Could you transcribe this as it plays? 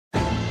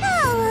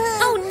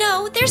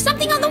There's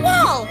something on the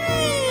wall!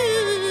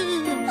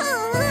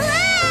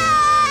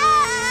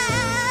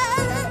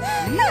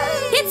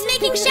 It's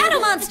making shadow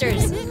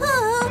monsters!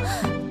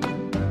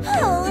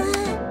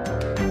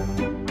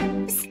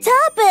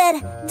 Stop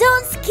it!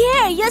 Don't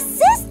scare your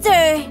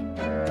sister!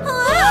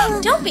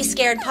 Don't be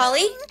scared,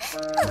 Polly.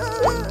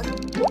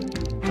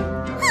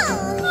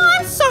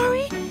 I'm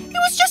sorry. It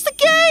was just a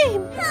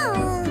game.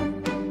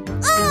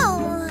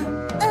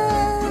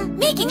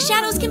 Making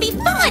shadows can be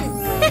fun!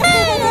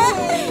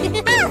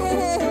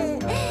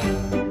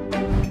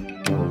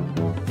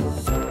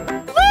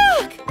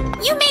 Look!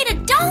 You made a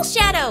doll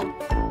shadow!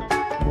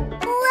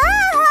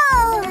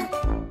 Wow!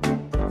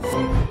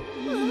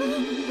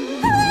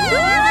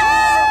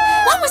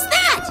 What was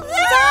that?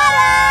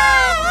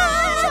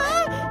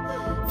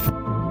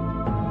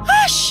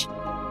 Hush!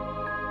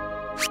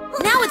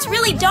 Now it's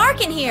really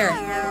dark in here.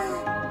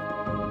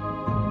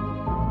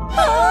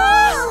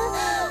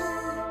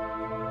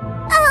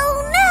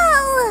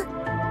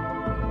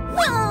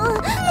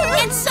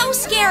 It's so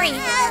scary.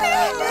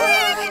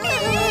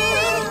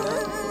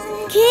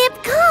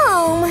 Keep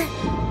calm.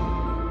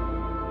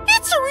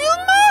 It's a real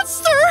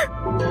monster!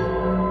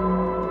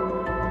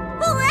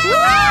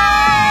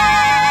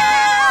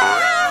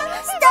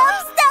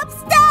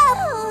 Stop!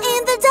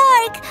 In the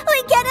dark, we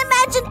can't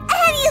imagine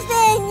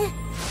anything.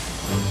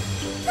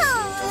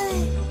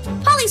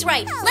 Polly's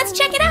right. Let's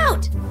check it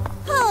out.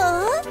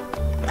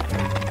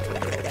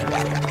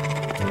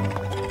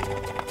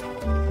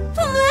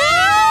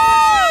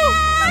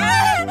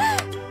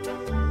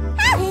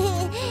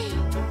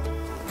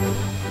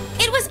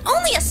 It was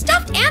only a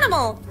stuffed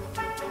animal.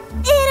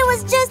 It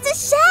was just a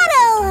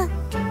shadow.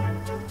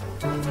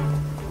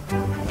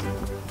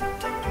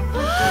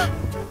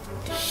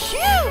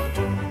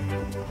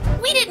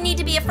 We didn't need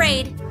to be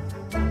afraid.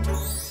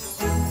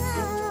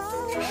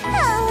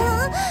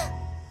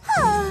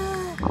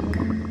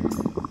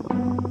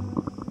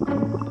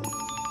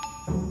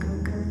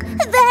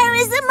 There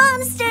is a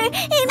monster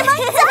in my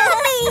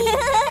tummy.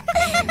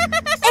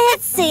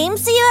 It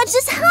seems you're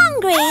just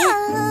hungry.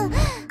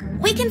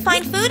 We can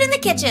find food in the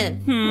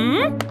kitchen.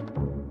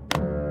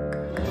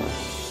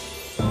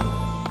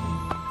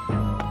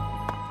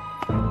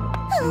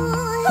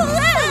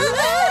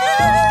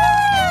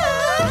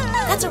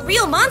 That's a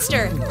real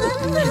monster.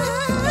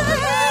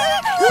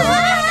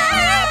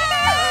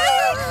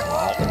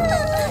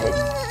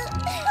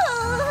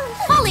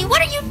 Polly,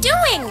 what are you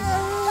doing?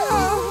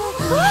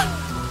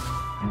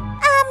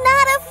 I'm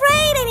not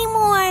afraid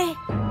anymore.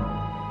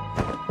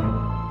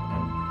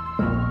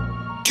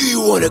 Do you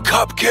want a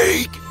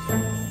cupcake?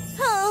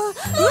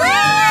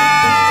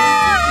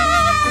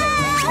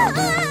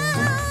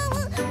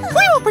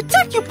 We will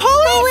protect you,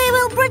 Polly! We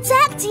will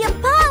protect you,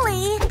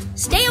 Polly.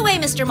 Stay away,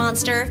 Mr.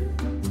 Monster.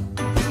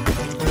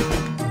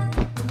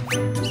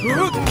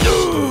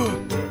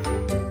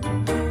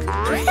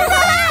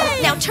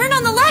 Now turn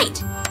on the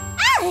light.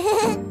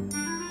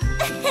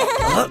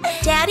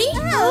 Daddy?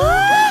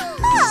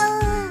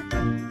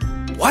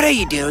 What are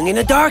you doing in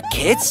the dark,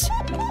 kids?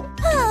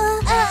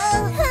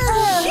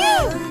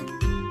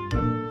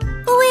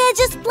 We're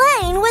just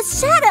playing with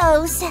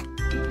shadows.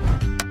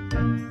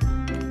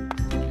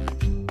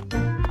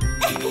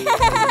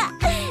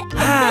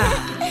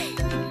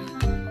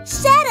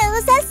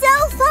 Shadows are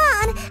so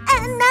fun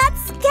and not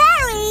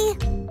scary.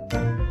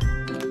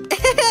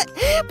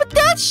 But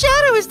that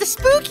shadow is the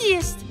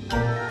spookiest.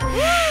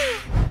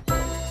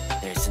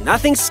 There's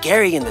nothing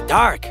scary in the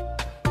dark.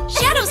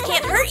 Shadows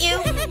can't hurt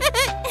you.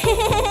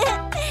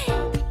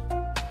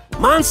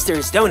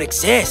 Monsters don't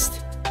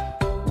exist.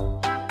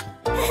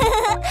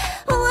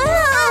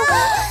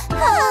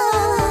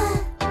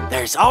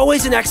 There's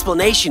always an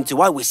explanation to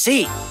what we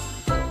see.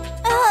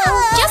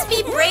 Just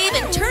be brave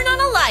and turn on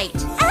a light.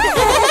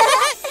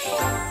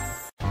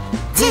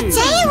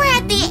 Today we're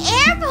at the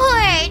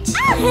airport.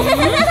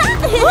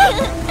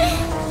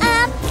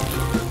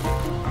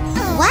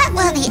 What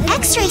will the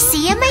X-ray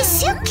see in my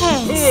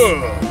suitcase?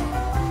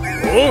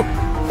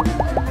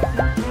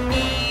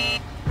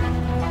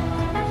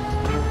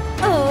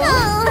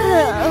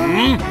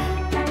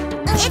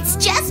 It's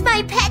just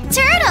my pet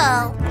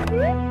turtle.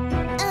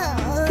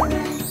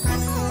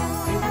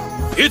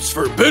 It's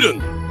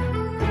forbidden.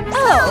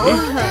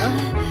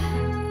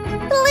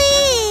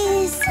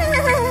 Please.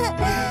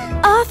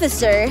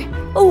 Officer,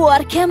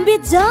 what can be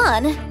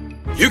done?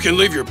 You can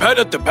leave your pet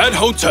at the pet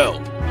hotel.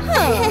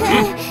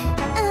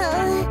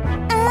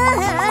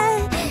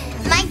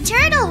 My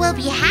turtle will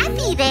be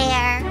happy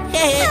there.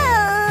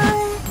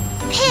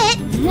 Pit,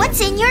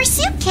 what's in your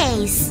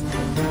suitcase?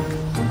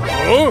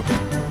 Huh?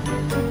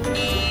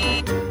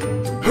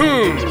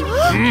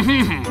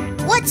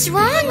 What's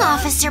wrong,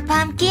 Officer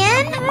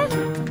Pumpkin?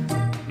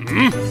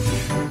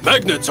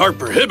 Magnets are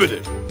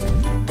prohibited.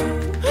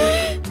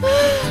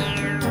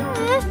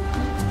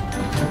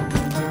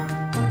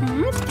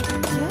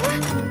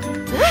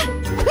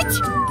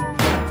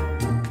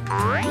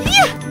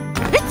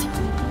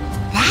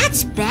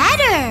 That's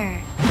better.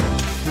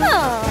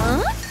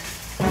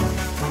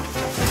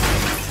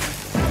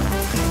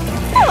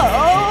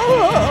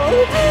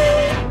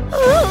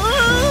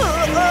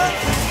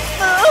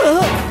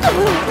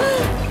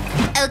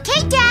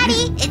 Okay,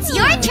 Daddy, it's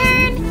your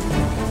turn.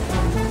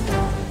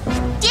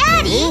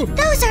 Daddy,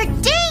 those are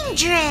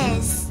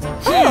dangerous.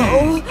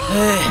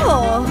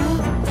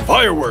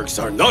 Fireworks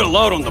are not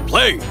allowed on the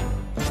plane.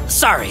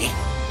 Sorry.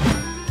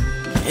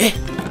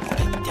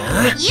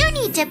 You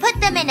need to put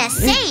them in a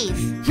safe.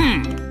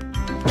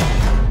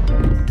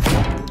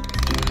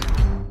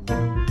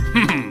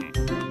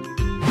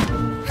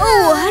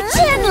 Watch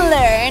and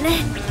learn.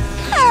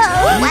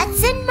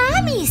 What's in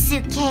Mommy's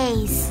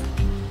suitcase?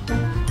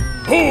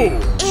 Oh,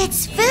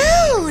 It's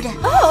food.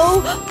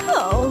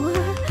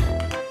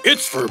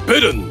 it's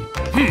forbidden.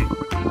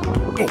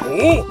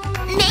 Oh,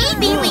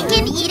 Maybe we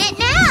can eat it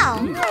now.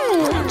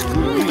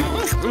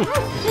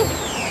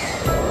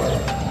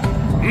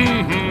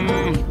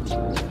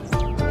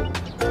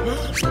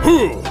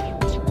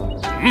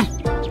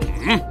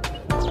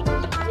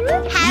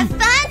 Have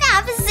fun,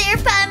 Officer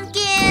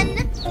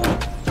Pumpkin.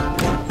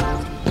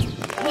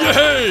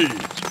 yay!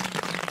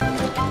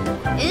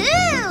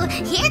 Ooh,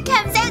 here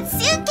comes out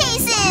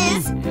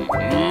suitcases.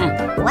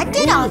 What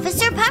did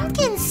Officer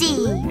Pumpkin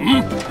see?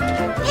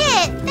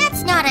 Pit,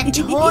 that's not a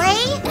toy.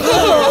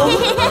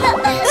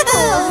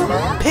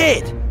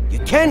 Pit, you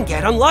can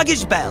get on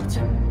luggage belt.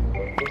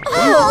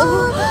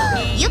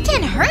 You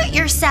can hurt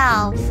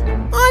yourself.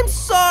 I'm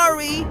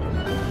sorry.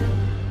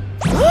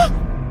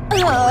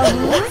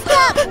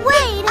 Stop,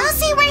 wait. I'll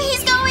see where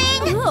he's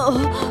going.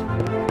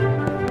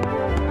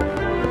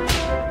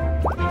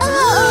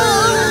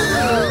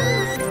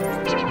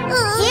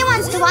 He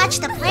wants to watch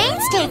the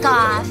planes take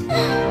off.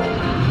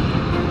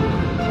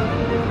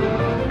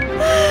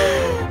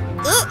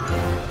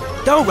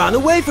 Don't run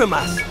away from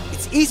us.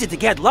 It's easy to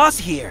get lost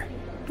here.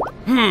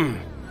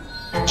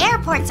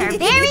 Airports are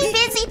very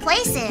busy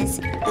places.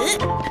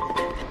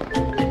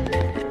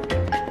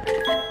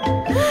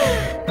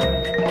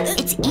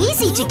 It's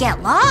easy to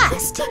get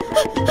lost.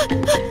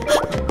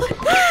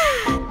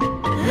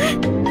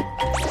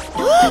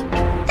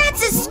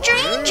 That's a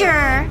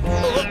stranger.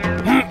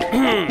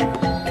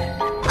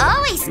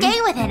 Always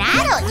stay with an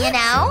adult, you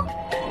know.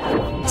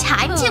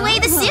 Time to weigh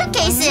the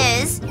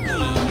suitcases.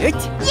 It?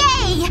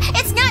 Yay!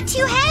 It's not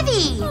too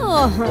heavy.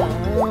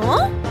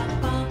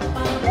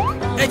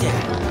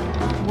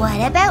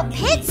 What about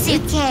Pit's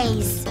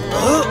suitcase?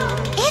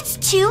 It's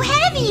too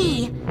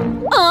heavy.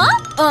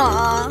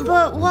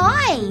 But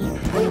why?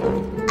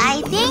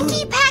 I think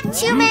he packed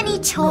too many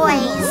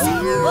toys.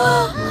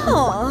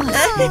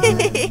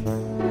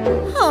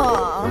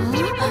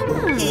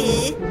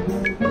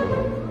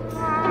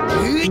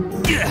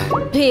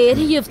 Pete,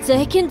 you've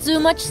taken too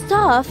much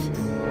stuff.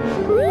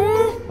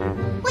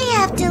 We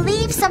have to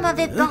leave some of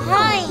it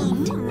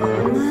behind.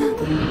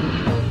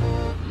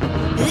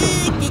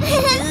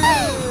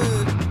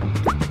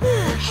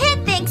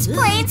 Pit thinks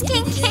planes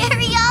can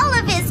carry all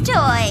of his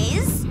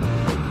toys.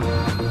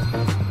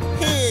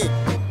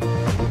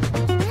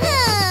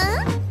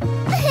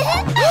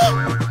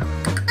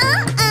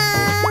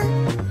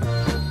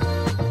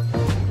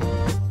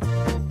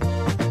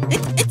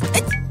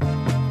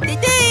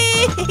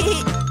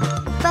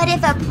 But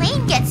if a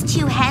plane gets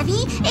too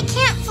heavy, it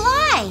can't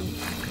fly.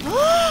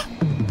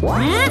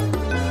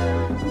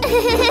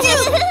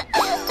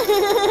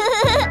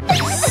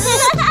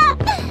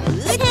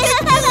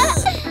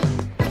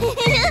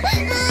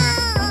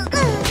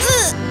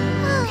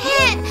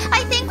 Pit,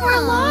 I think we're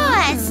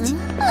lost.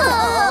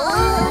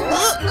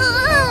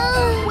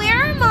 Where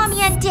are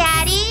Mommy and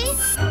Daddy?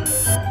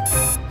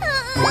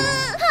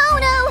 Oh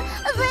no,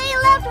 they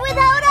left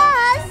without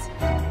us.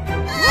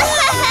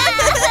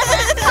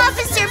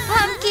 Officer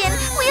Pumpkin,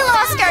 we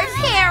lost our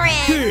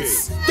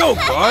parents. Don't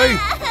cry.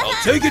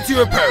 I'll take it to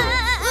your parents.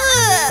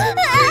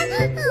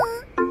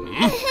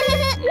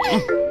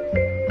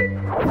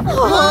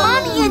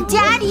 Mommy and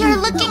Daddy are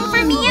looking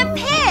for me and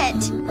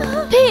Pit.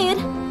 Pete,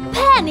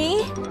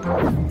 Penny.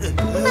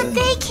 But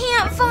they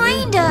can't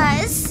find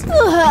us.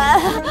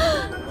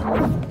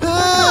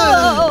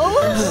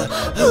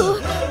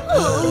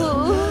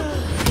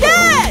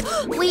 Dad!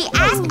 We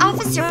asked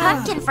Officer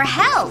Pumpkin for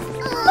help.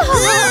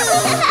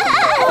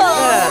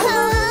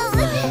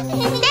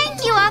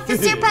 Thank you,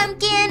 Officer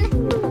Pumpkin.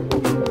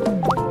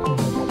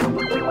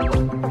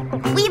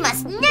 We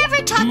must never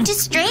talk to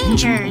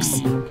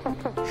strangers.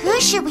 Who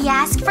should we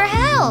ask for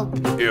help?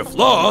 If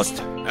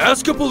lost,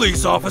 ask a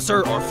police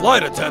officer or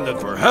flight attendant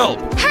for help.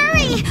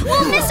 Hurry!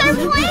 We'll miss our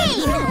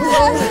plane!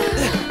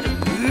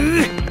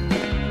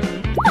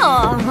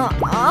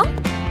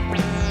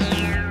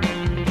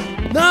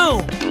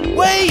 No!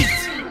 Wait!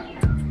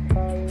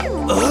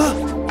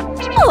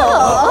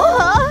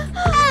 Oh,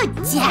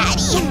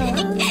 Daddy!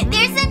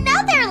 There's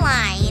another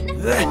line!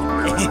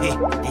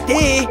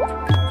 Dede!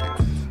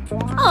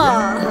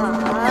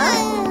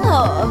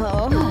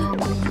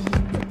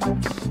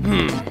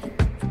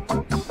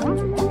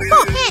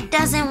 Pit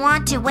doesn't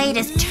want to wait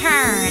his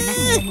turn.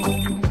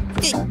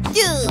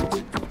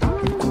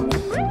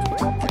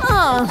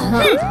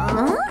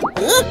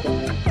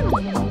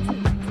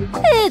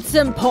 It's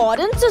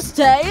important to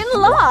stay in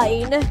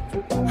line.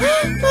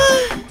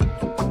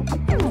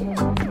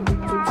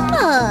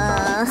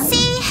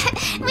 See,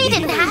 We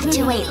didn't have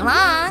to wait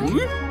long.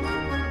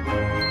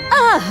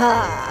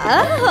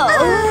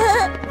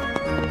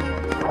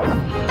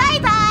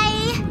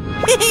 Bye-bye.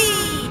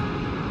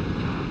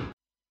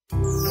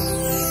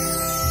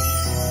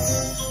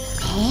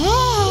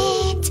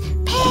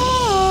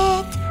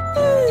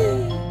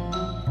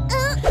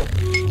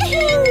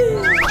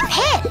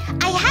 Pit,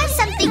 I have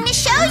something to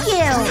show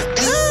you.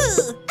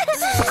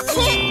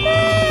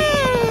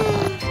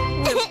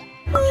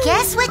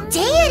 Guess what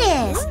day it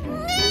is?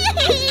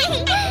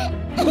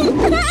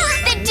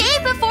 The day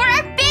before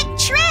our big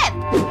trip.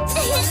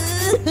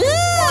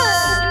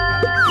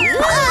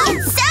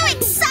 It's so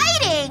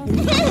exciting.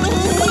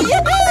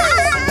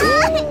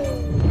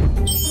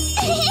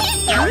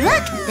 Now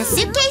look, the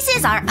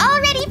suitcases are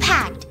already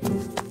packed.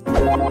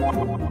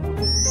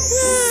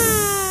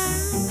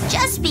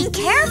 Just be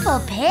careful,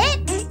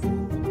 Pit.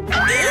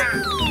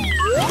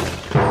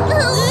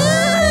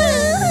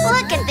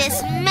 Look at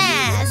this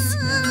mess.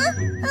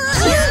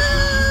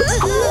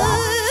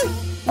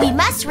 We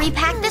must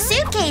repack the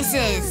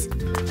suitcases.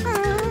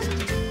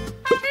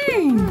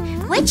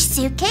 Which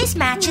suitcase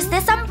matches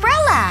this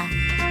umbrella?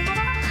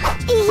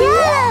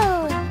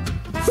 Yellow!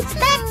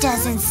 That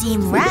doesn't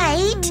seem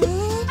right.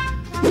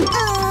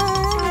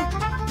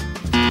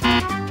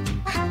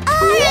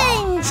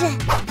 Orange!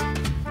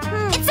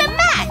 It's a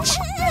match!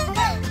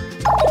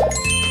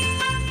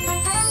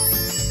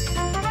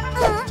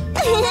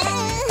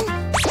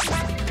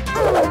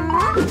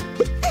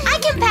 I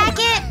can pack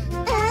it!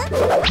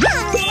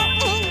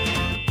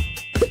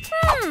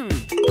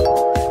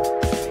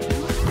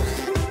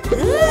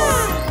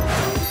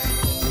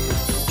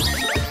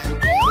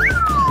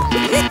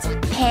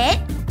 Pit,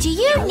 do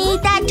you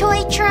need that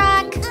toy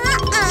truck?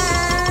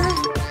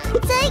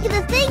 Take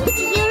the things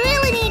you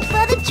really need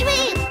for the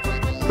trip.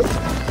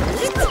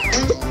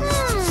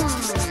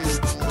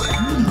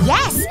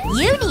 Yes,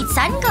 you need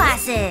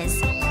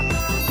sunglasses.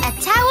 A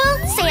towel,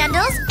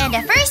 sandals, and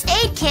a first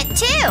aid kit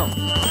too.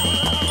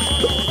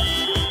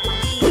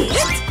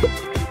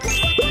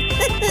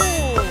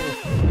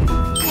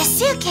 The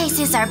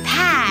suitcases are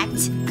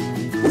packed.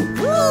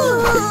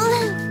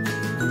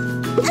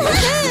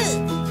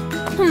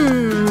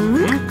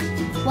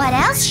 What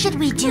else should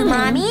we do,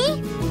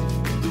 Mommy?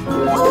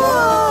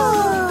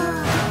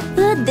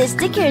 Put the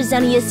stickers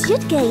on your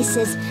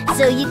suitcases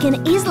so you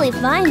can easily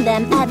find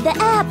them at the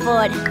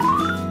airport.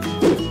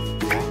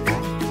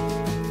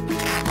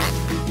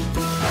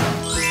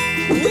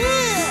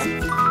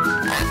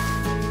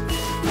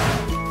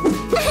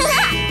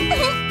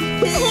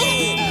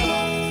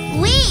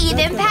 We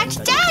even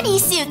packed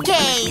Daddy's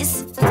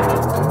suitcase.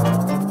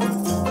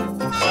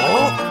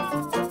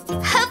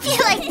 Hope you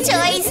like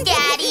toys,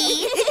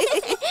 Daddy.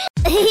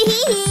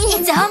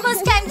 It's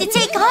almost time to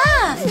take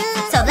off.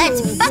 So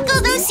let's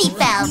buckle those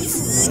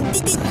seatbelts.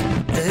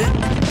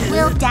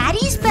 Will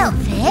Daddy's belt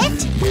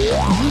fit? Yay!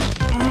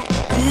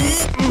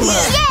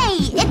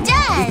 It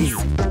does!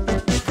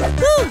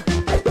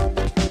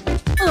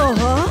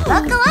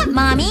 Buckle up,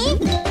 Mommy.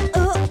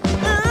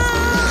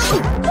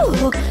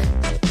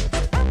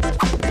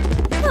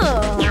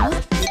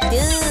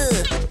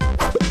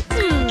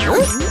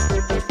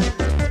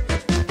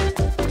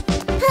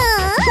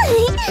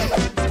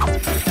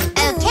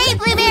 Okay,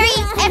 Blueberry,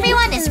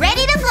 everyone is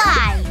ready to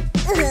fly.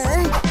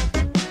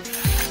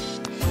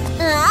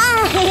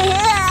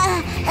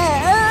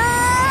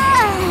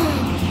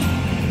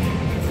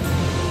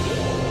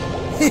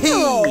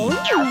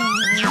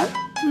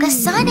 The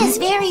sun is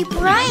very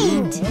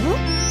bright.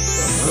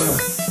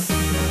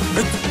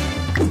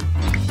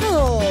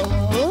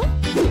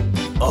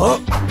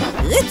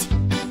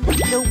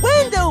 The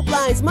window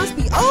blinds must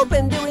be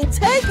open during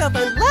takeoff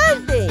and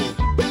landing.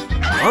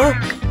 Huh?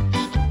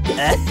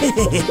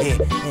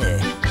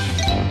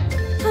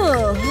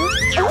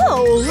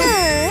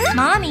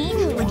 Mommy,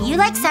 would you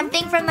like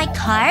something from my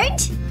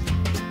cart?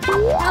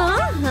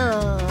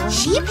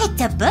 She picked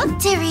a book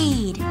to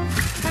read.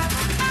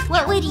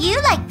 What would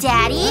you like,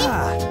 Daddy?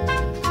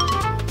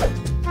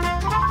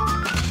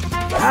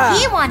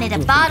 He wanted a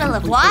bottle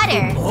of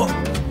water.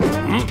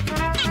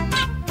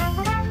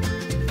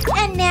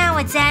 And now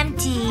it's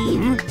empty.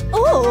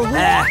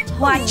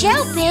 Watch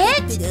out,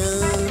 Pit!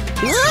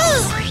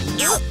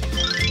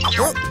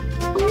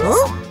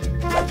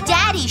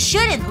 Daddy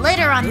shouldn't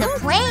litter on the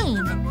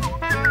plane.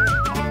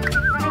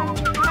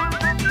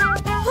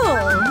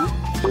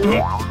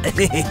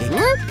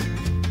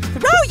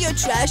 Throw your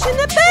trash in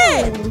the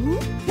bin.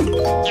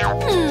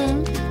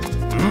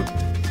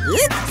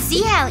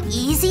 See how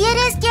easy it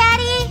is,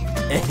 Daddy?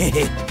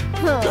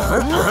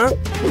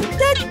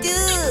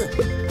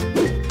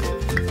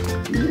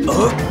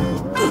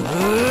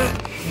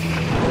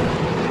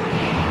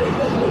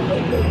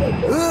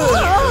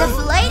 The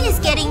flight is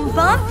getting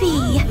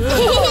bumpy.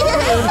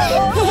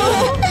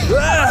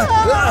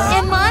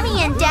 And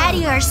Mommy and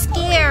Daddy are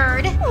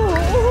scared.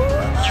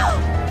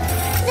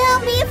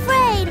 Don't be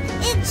afraid.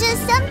 It's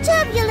just some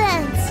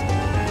turbulence.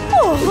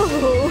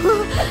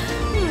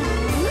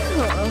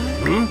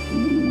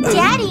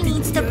 Daddy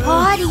needs to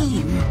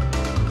potty.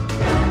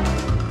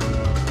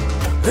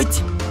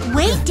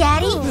 Wait,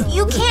 Daddy.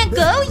 You can't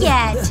go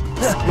yet.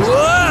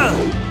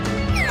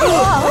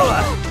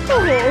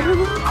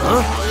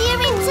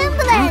 You're in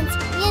turbulence.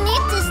 You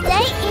need to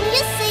stay in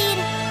your seat.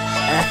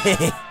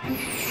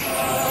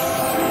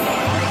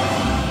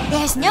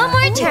 There's no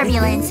more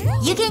turbulence.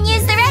 You can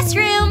use the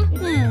restroom.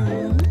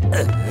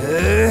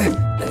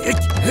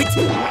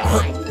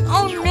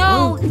 Oh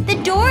no, the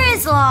door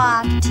is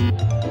locked.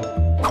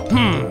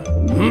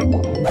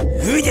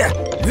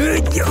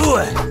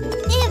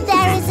 If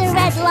there is a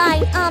red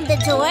line on the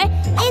door,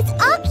 it's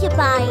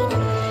occupied.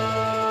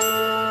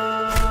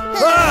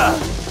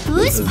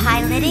 Who's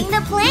piloting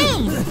the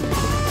plane?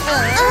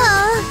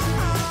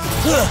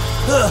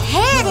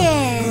 It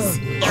is.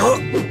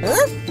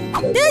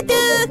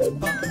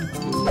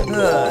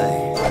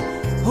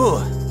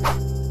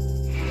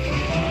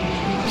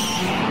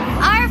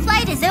 Our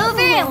flight is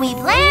over and we've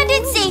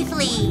landed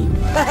safely.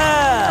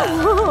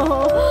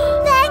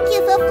 Thank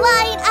you for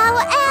flying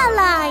our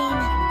airline.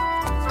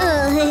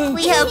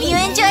 We hope you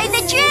enjoyed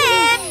the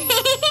trip.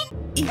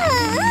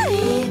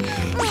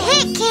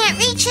 Pit can't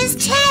reach his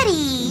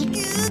teddy.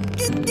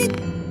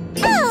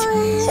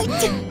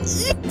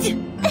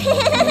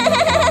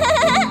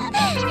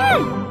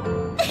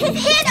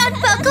 Pit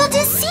unbuckled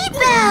his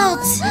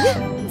seatbelt.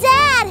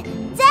 Dad!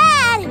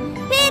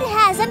 Pit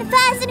hasn't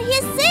fastened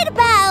his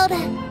seatbelt.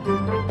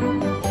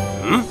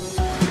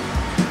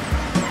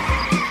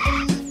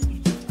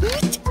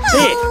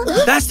 Pit,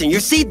 fasten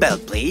your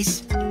seatbelt,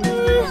 please.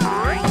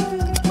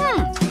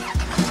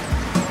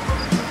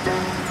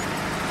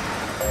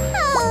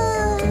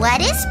 What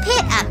is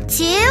Pit up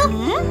to?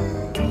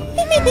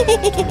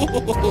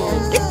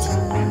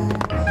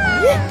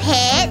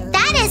 Pit,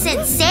 that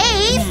isn't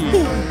safe.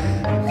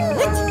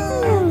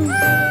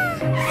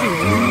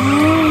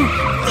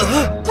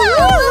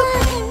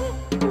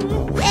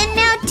 And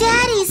now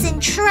Daddy's in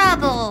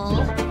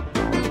trouble.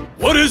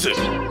 What is it?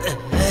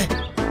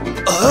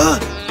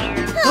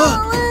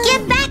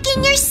 Get back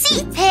in your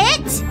seat,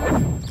 Pit.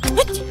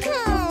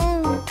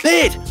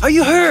 Pit, are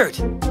you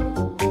hurt?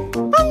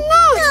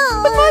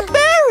 But my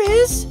bear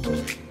is.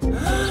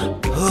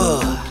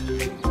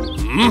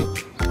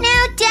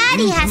 Now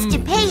Daddy has to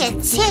pay a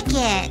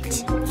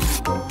ticket.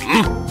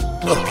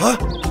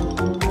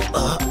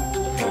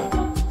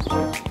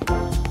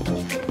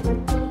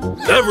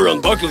 Never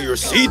unbuckle your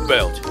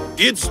seatbelt.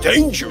 It's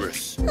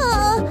dangerous.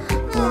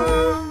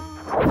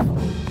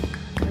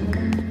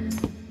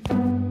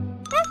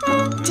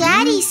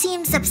 Daddy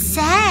seems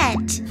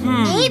upset.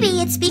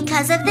 Maybe it's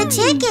because of the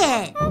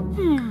ticket.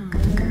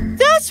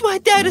 That's why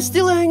Dad is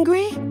still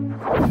angry.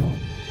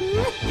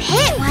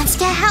 Pit wants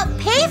to help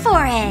pay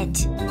for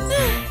it.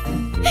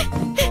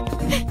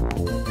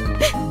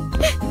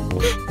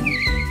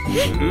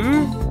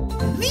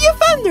 The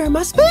offender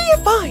must pay a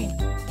fine.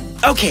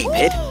 Okay,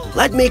 Pit,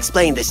 let me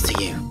explain this to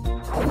you.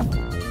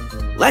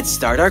 Let's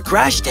start our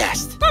crash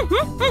test.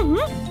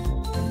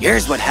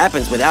 Here's what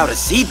happens without a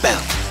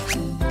seatbelt.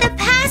 The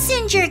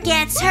passenger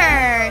gets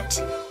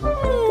hurt.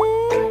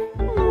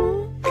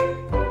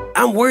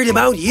 I'm worried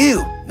about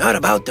you, not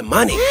about the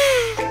money.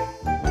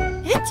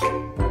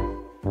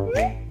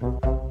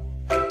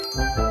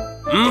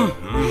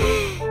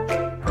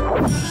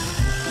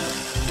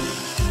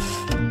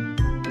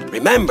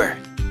 Remember,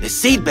 the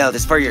seatbelt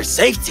is for your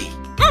safety.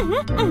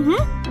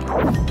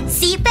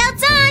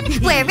 Seatbelts on.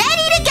 We're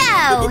ready to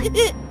go.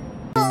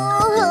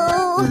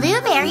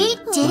 Blueberry,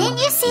 didn't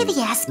you see the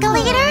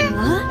escalator?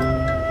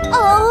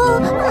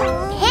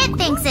 Pit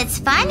thinks it's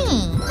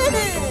funny.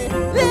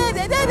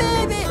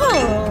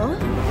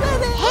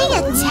 Pay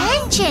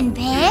attention,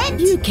 Pit.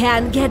 You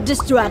can't get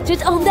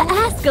distracted on the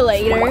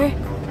escalator.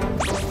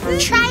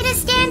 Try to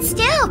stand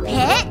still,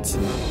 Pit.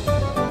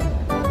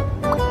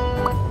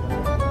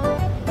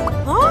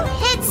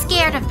 Pit's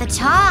scared of the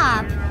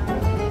top.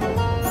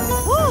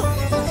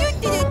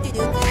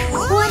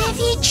 What if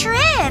he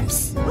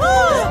trips?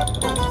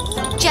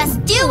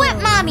 Just do what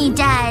Mommy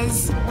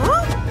does.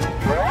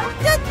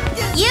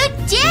 You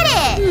did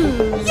it!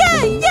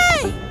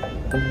 Yay!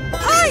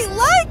 I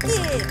like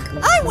it!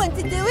 I want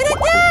to do it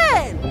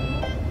again!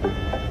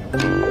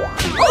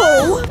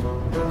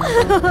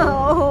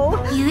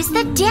 Use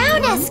the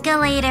down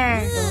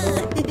escalator.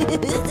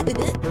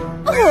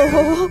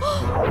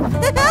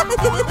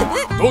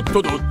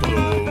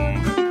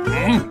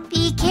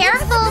 Be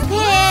careful,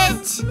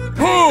 Pit.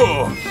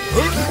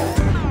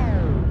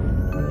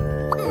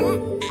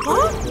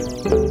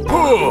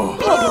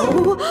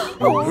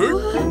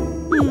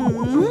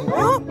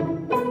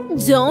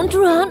 Don't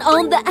run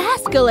on the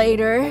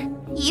escalator.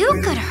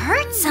 You could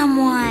hurt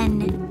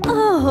someone.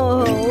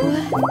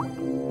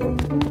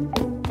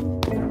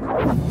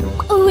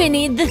 We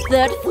need the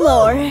third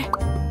floor.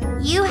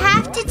 You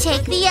have to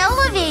take the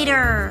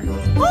elevator.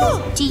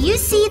 Do you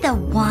see the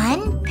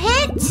 1,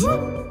 Pit?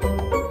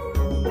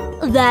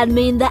 That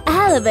means the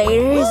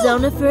elevator is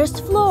on the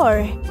first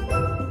floor.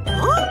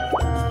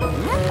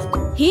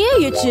 Here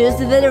you choose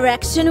the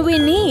direction we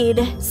need.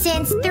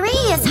 Since 3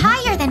 is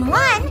higher than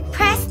 1,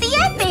 press the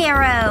up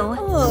arrow.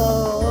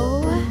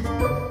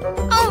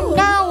 Oh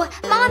no,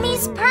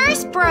 Mommy's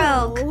purse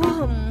broke.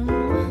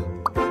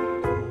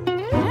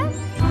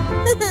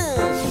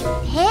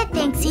 Pit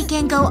thinks he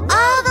can go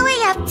all the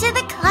way up to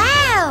the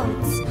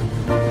clouds.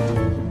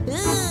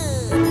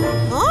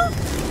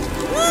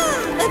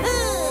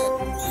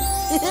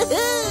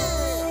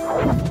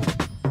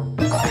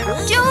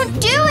 Don't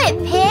do it,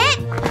 Pit!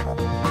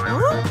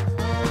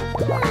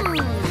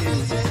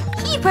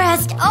 He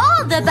pressed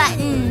all the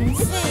buttons.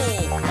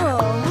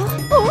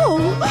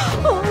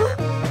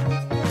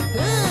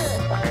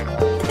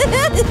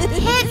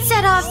 Pit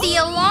set off the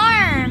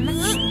alarm.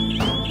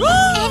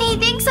 And he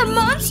thinks a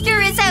monster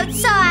is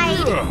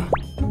outside.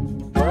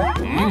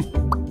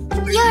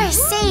 You're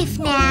safe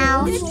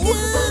now.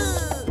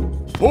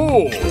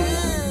 Oh!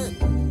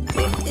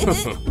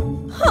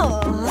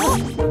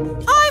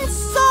 I'm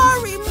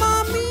sorry,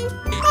 Mommy.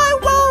 I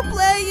won't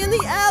play in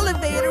the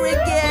elevator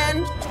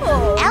again.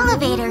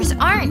 Elevators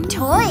aren't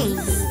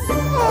toys.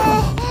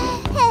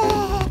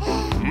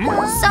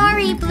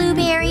 Sorry,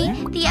 Blueberry.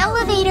 The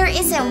elevator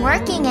isn't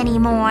working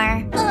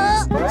anymore.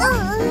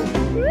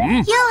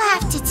 You'll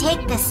have to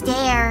take the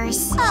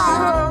stairs.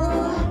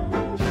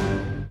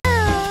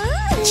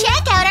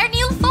 Check out our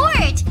new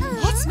fort.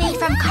 It's made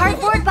from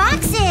cardboard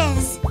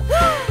boxes.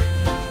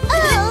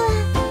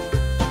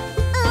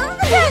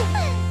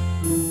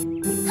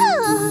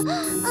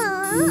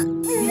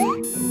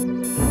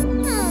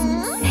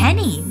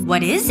 Penny,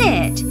 what is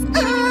it?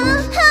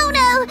 Oh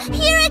no!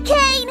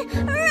 Hurricane!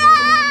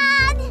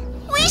 Run!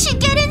 We should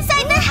get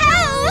inside the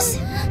house!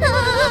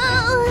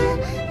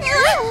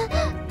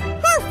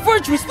 Our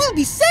fortress will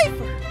be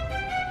safer.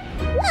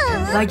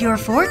 But your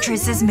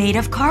fortress is made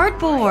of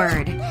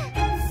cardboard.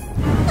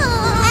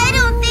 I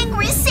don't think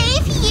we're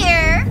safe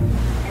here.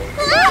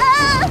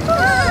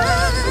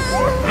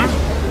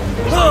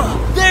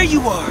 Oh, there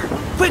you are!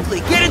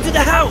 Quickly, get into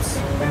the house!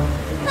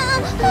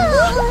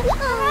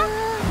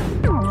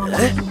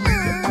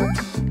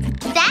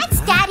 That's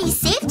Daddy's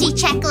safety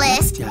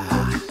checklist.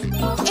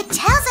 It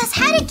tells us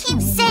how to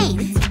keep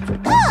safe.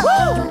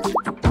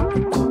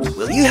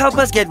 Will you help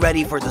us get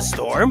ready for the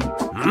storm?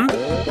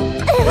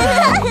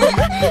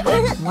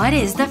 What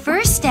is the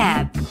first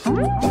step?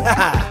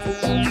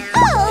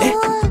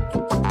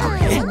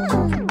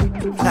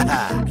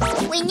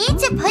 We need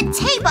to put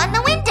tape on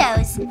the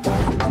windows.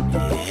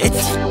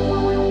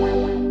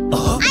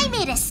 I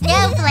made a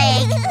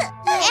snowflake.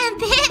 And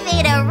Pit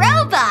made a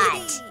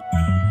robot.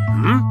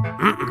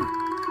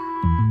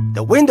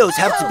 The windows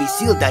have to be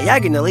sealed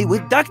diagonally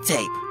with duct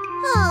tape.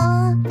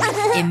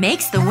 It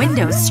makes the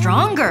windows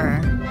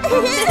stronger.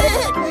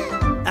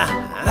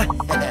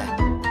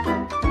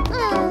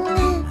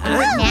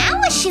 Now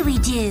what should we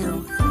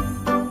do?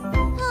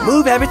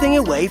 Move everything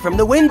away from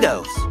the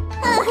windows.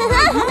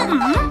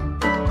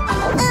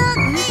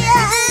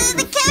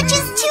 The couch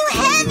is too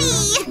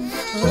heavy.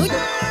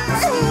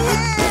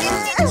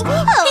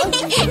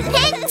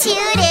 Pit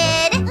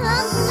tooted.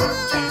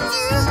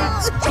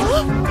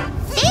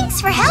 Thanks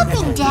for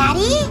helping,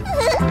 Daddy.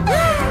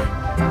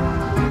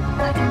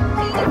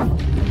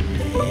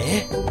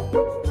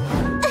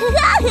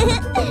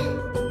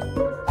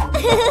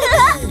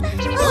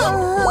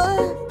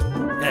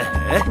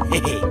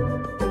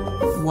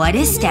 What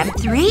is step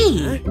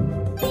 3?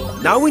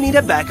 Now we need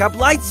a backup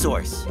light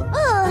source. We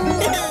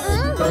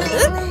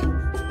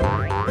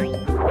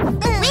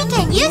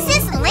can use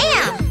this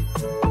lamp.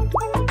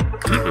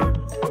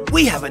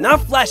 We have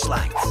enough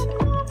flashlights.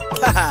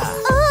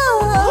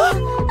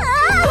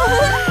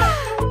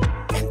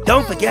 And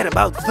don't forget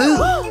about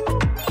food.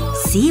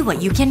 See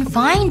what you can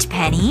find,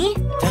 Penny.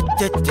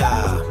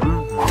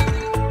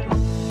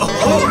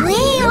 We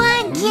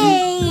want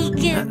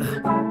cake.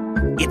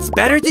 It's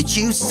better to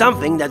choose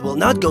something that will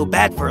not go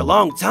bad for a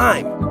long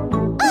time.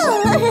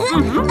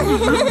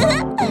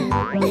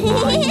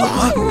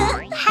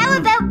 How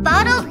about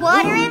bottled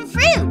water and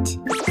fruit?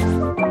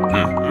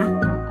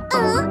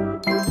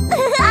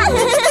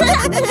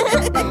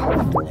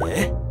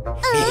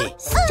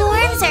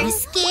 Storms are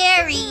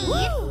scary.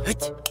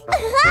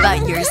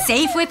 But you're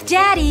safe with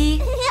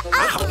Daddy.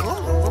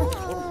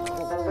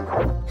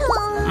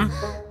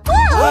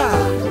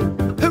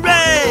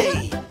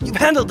 Hooray! You've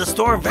handled the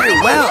storm very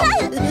well.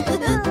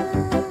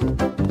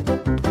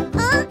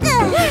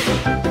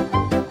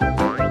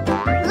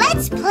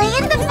 Let's play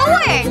in the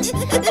fort.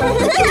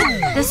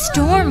 The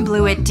storm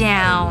blew it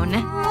down.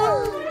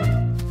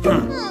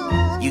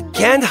 You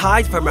can't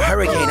hide from a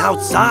hurricane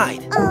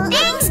outside.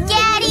 Thanks,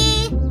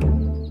 Daddy.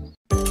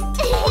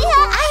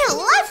 I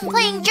love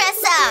playing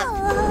dress up.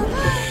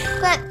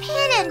 But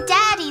Pit and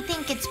Daddy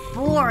think it's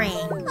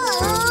boring.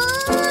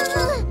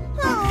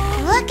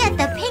 Look at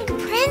the pink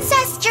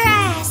princess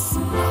dress.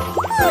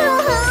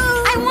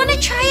 I want to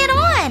try it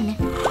on.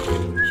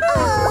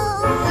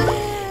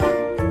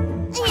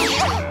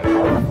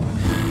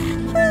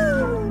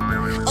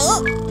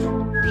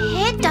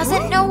 Pit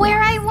doesn't know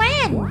where I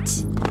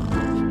went.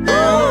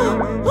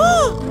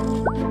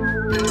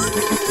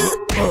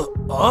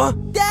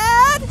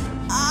 Dad,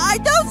 I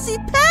don't see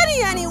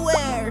Penny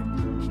anywhere.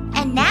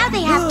 And now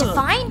they have to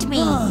find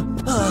me.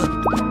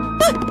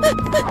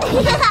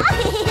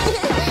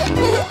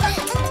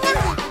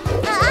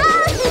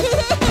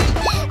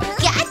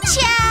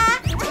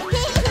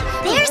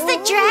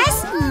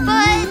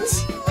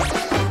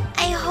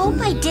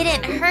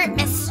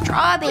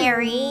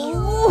 Strawberry.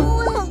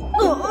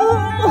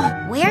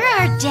 Where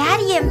are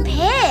Daddy and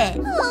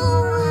Pit?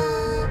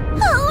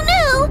 Oh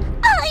no!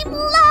 I'm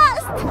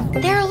lost!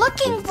 They're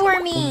looking for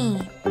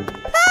me.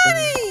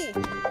 Penny!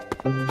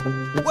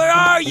 Where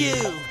are you?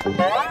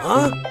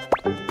 Huh?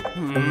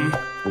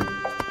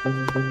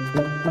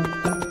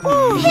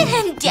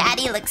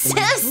 Daddy looks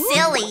so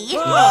silly.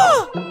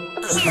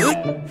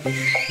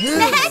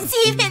 That's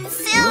even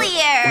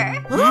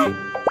sillier.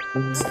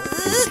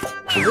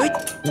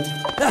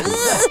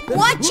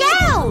 Watch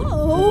out!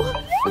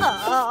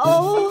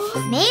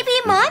 Maybe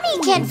Mommy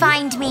can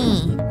find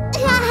me.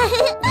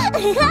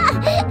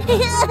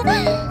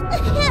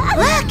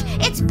 Look,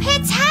 it's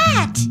Pit's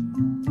hat.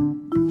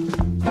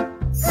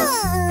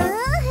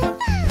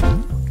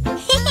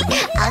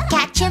 I'll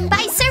catch him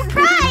by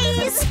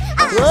surprise.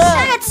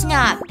 That's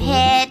not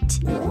Pit.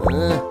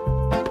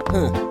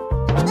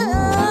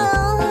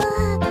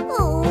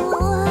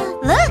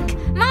 Look,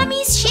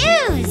 Mommy's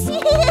shoes.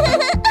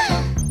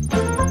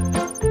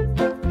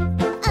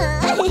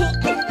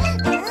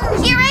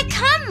 Here I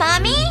come,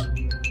 Mommy.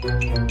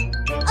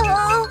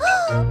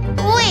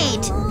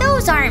 Wait,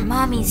 those aren't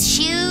Mommy's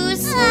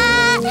shoes.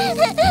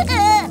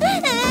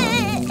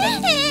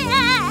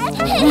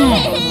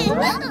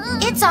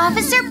 It's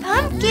Officer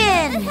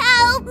Pumpkin.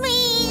 Help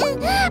me!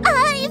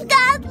 I've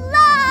got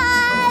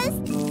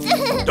lost!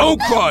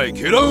 Don't cry,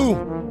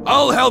 kiddo.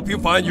 I'll help you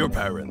find your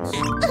parents.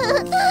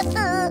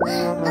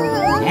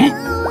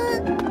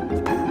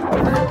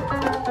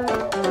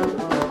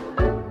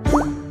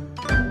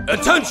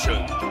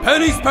 Attention!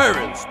 Penny's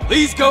parents,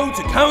 please go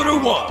to counter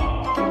 1.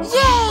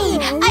 Yay!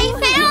 I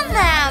found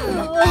them!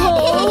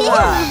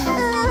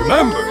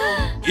 Remember,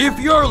 if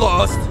you're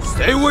lost,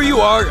 stay where you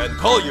are and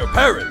call your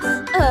parents.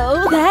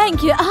 Oh,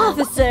 thank you,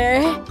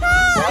 officer.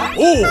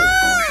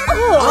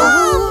 Oh!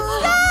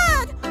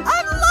 Dad!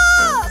 I'm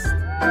lost!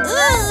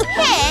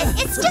 Pit,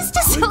 it's just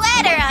a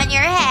sweater on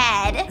your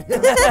head.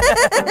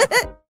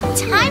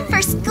 Time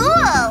for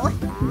school.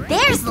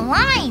 There's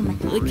Lime,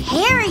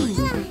 Harry,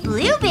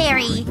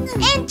 Blueberry,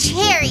 and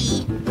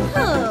Cherry.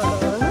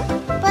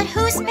 But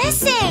who's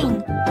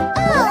missing?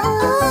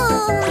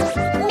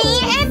 Me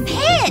and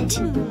Pit.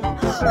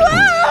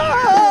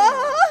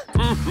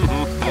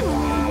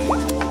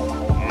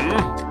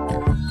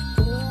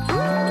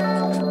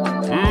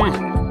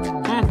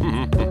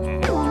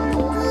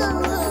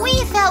 We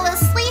fell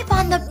asleep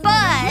on the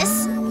bus.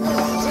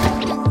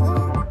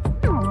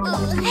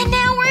 And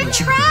now we're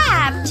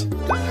trapped.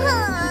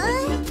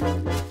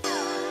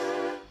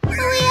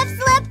 We have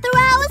slept through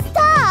our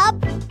stop.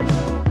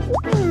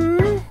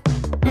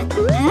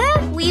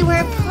 We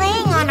were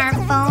playing on our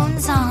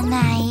phones all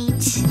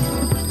night.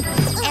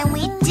 And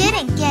we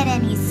didn't get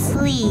any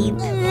sleep.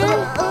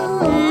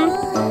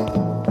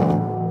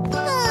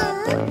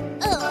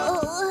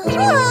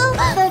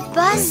 The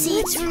bus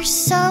seats were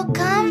so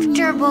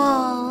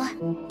comfortable.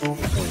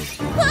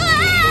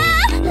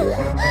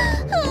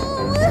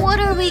 What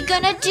are we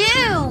gonna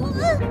do?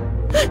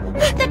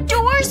 The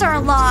doors are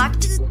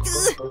locked.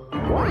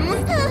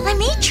 Let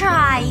me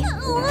try.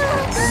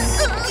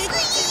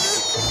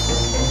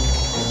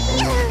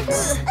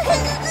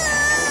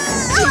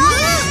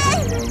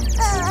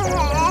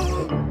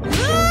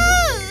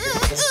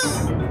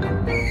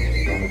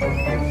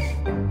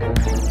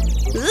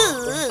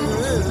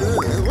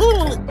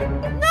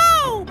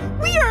 No!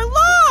 We are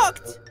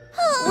locked!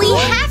 We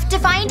have to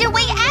find a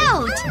way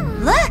out.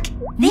 Look,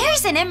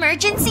 there's an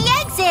emergency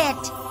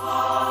exit.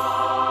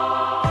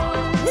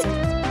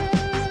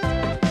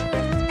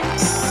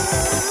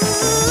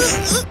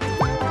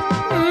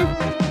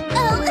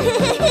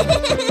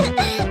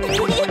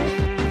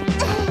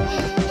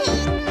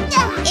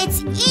 It's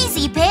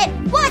easy, Pit.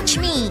 Watch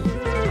me.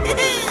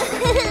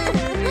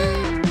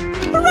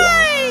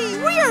 Hooray!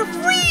 We are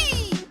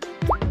free!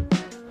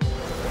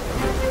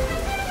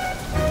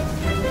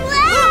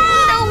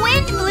 The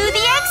wind blew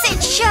the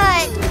exit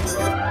shut.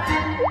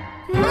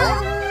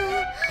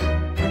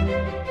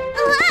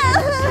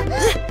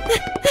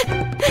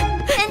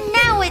 And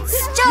now it's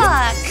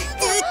stuck.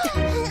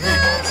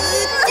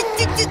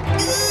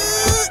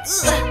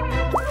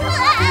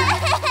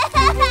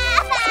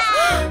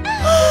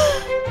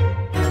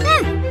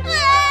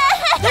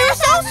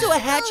 There's also a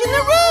hatch in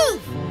the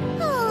roof!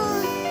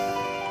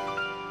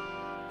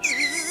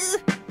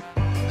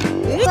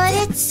 But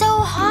it's so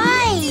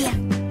high.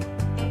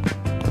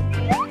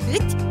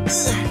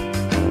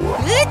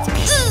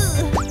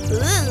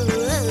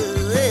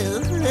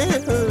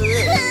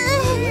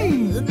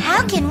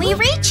 How can we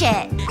reach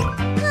it?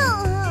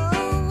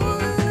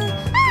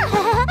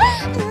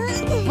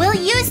 We'll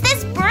use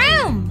this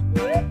broom.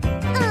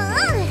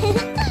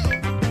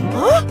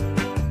 Huh?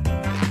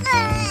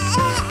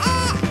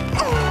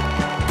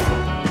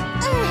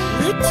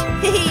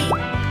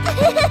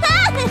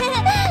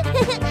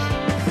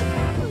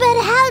 But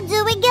how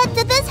do we get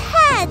to this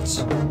hatch?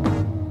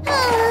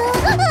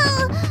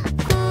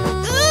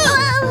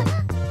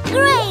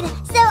 Great!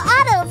 So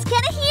adults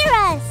can hear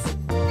us!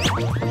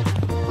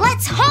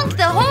 Let's honk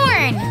the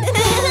horn.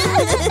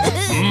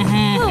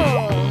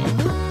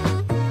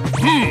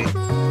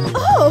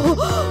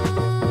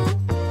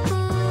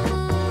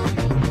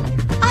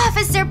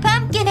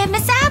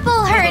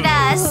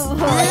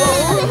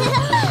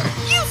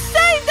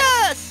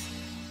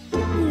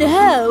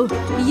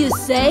 You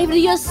saved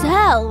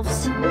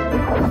yourselves.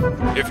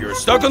 If you're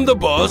stuck on the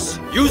bus,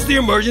 use the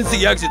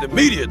emergency exit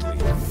immediately,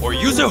 or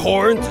use a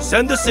horn to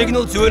send a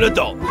signal to an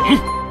adult.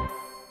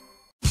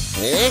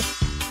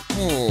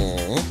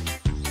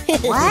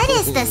 What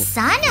is the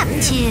sun up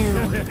to?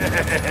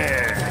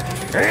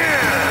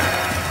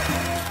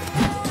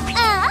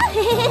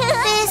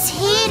 This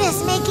heat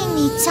is making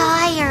me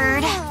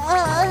tired.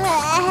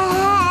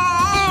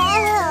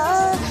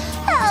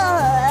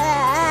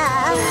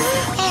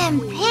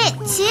 And Pit,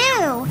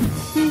 too.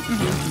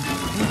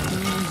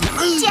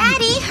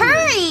 Daddy,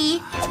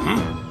 hurry!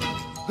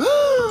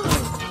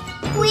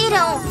 We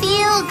don't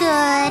feel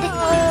good.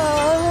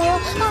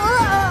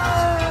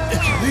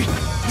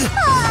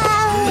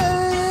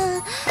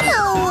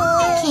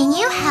 Can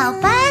you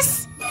help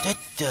us?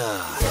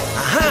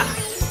 Aha!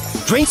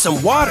 Drink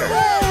some water.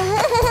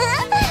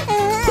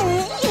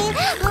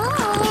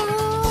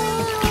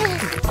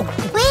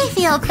 We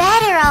feel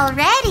better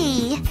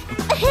already.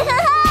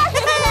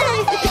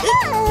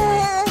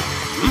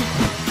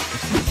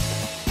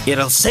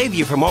 It'll save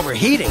you from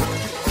overheating.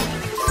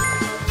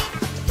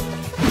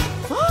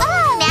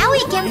 Now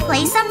we can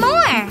play some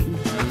more.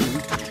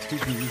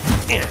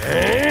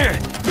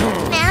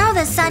 Now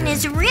the sun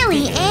is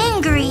really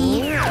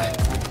angry.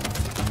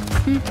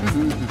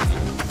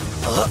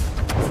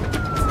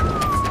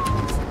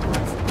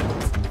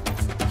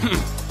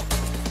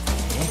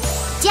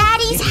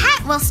 Daddy's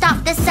hat will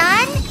stop the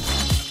sun.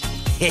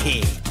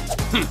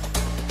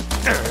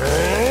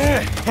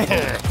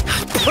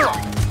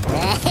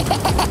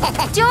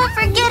 Don't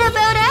forget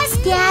about us,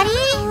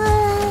 Daddy.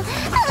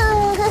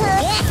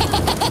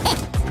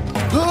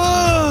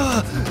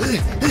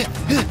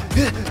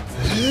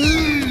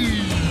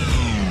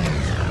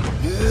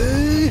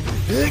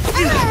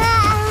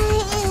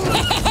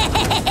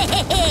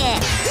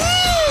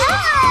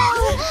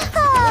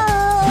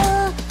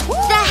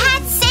 The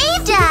hat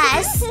saved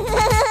us.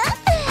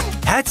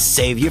 Hats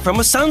save you from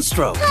a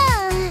sunstroke.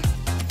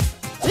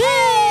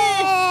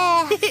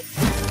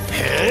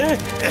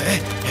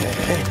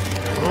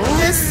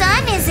 The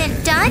sun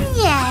isn't done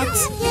yet.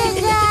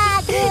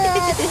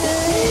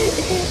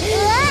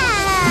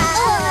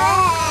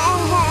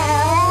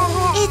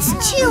 It's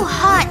too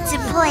hot to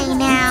play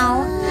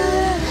now.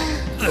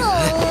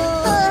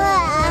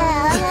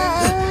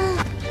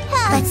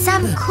 But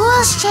some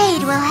cool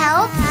shade will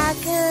help.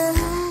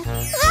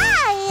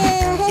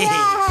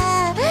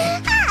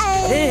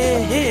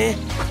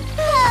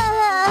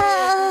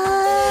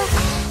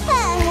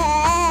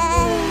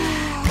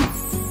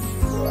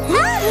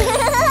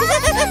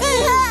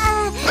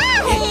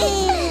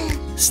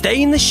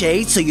 Stay in the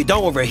shade so you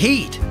don't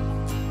overheat.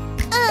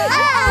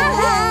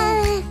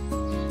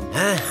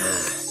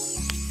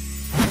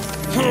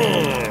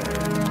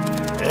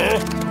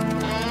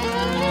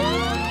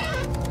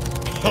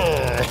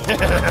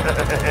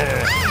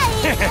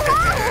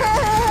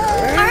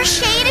 Our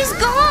shade is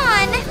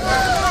gone.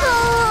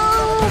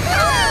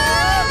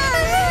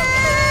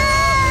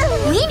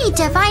 We need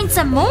to find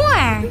some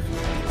more.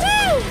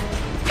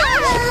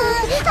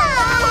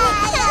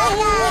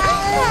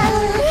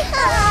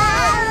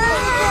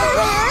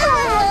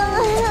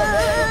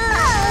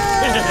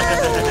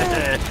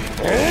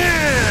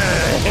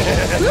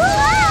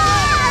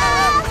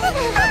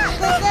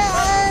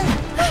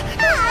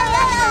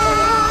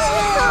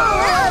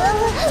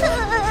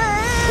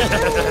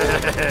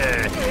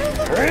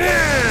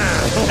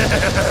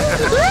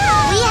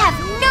 We have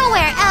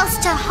nowhere else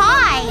to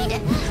hide.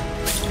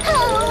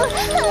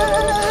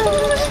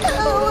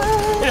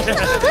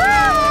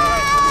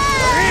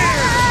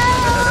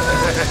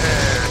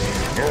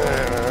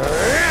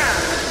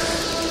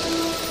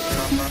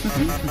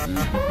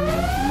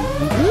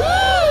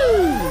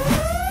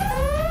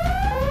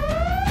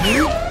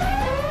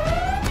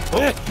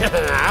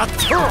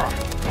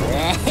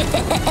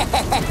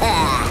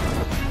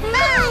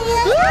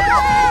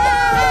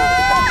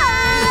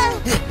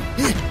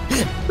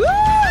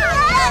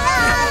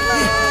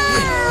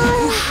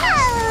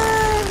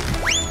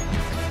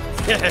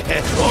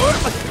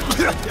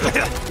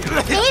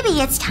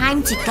 Maybe it's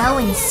time to go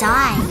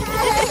inside.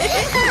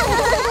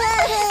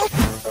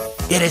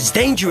 It is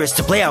dangerous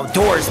to play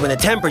outdoors when the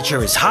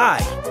temperature is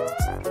high.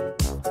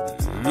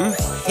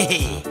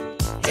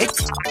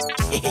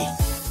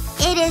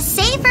 It is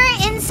safer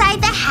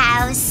inside the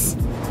house.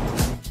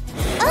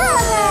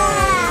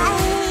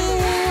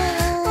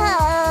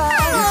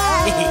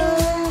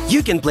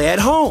 You can play at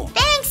home.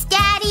 Thanks,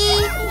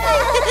 Daddy.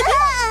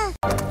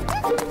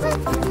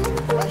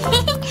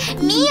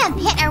 Me and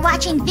Pit are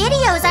watching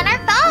videos on our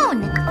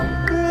phone.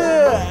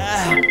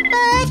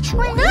 But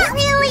we're not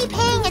really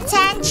paying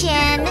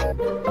attention.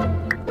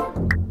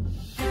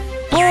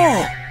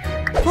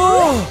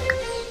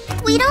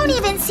 We don't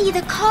even see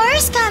the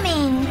cars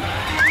coming.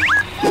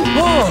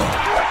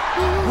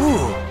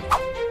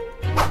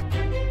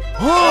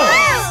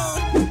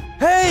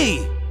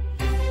 Hey!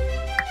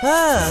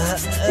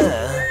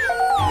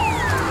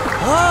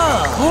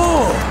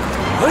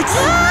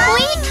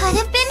 We could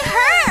have been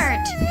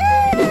hurt.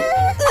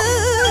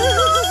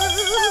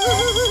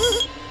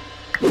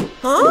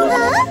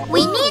 Huh?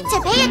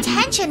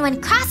 attention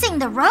when crossing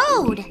the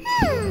road.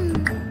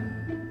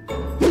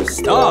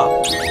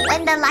 Stop.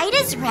 When the light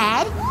is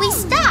red, we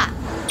stop.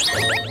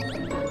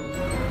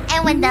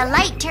 And when the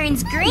light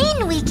turns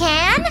green, we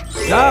can...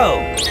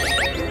 Go.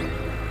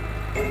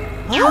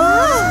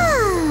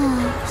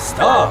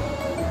 Stop.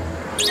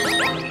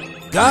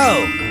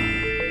 Go.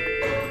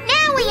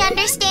 Now we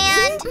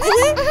understand.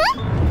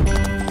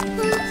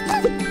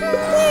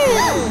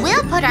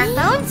 We'll put our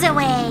phones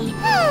away.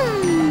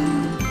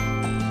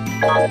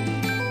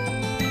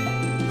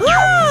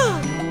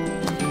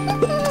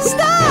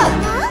 Stop!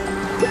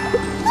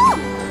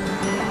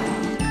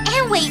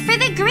 And wait for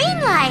the green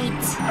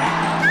light.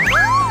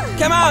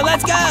 Come on,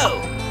 let's go.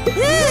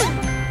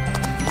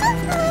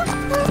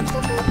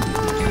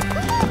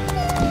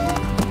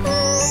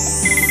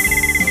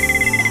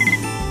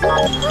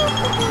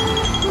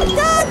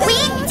 We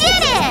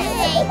did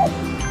it!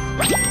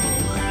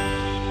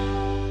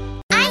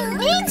 I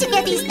need to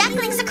get these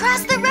ducklings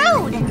across the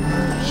road.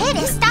 Pit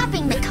is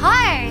stopping the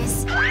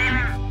cars.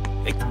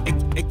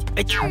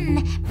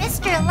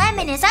 Mr.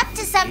 Lemon is up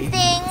to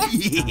something.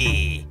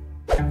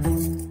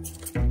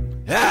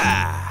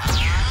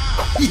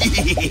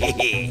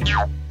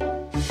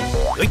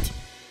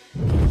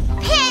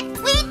 Pit,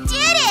 we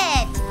did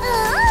it!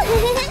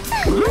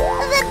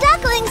 The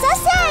ducklings are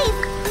safe!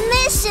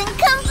 Mission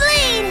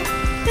complete!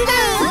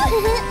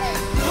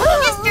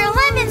 Mr.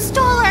 Lemon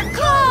stole our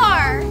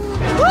car!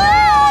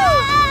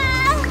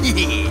 We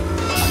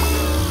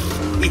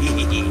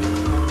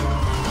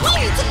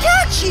need to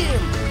catch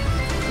him!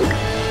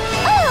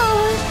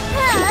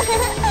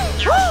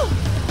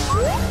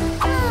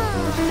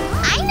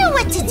 I know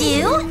what to do.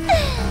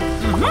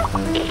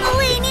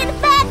 We need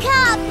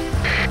backup!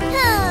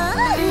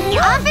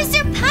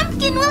 Officer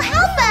Pumpkin will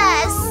help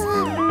us.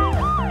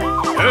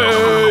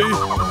 Hey!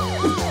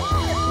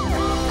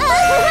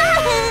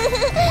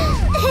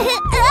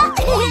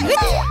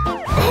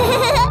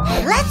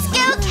 Let's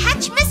go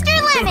catch Mr.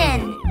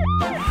 Lemon.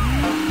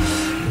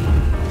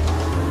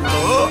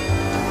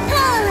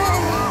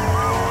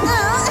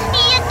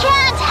 You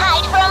can't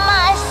hide from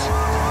us.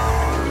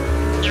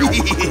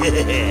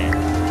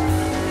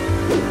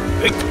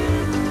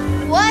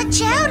 Watch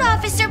out,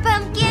 Officer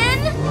Pumpkin.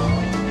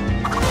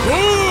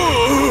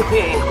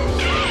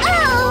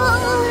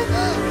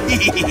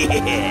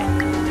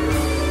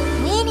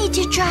 We need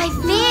to drive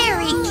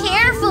very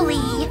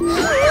carefully.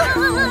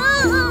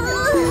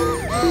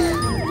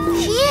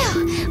 Phew,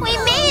 we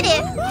made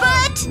it,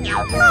 but...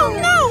 Oh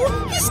no!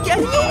 He's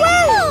getting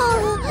away!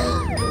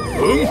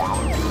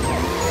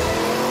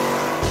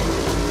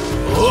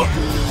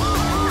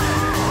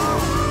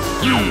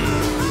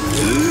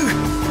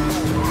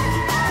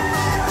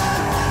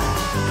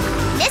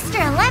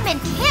 Mr. Lemon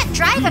can't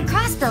drive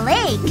across the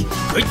lake.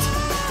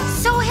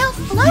 So he'll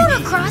float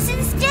across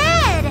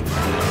instead.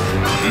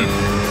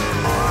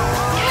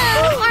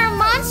 Our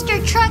monster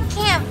truck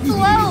can't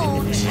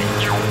float.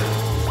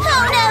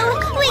 Oh no!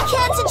 We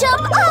can't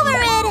jump over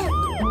it!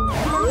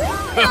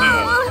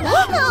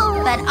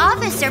 But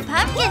Officer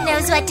Pumpkin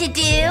knows what to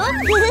do.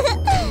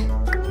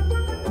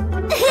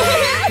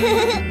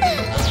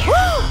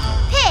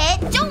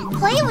 Pit, don't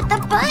play with the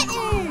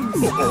buttons.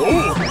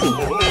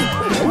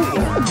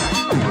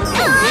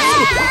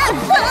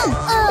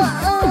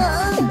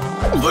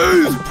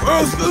 Please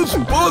press this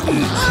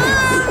button.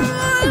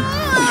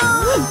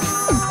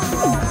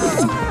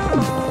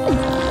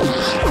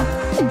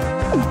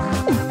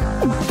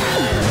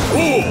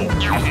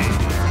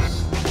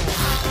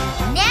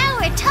 Now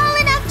we're tall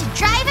enough to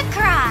drive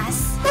across.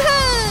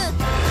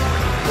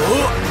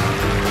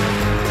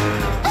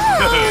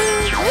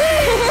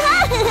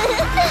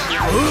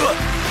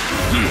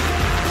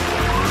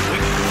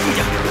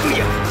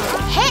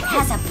 Pit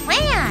has a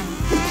plan.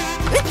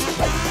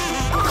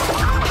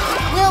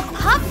 We'll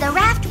pop the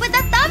raft with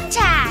a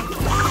thumbtack.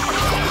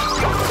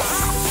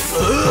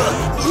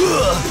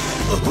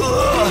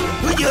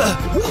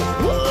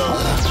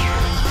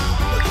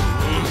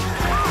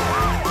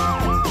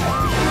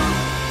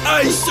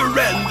 I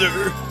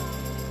surrender.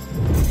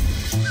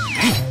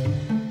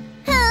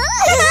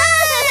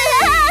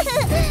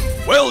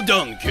 Well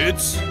done,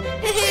 kids.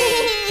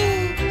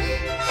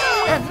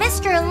 But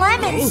Mr.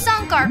 Lemon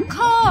sunk our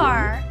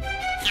car.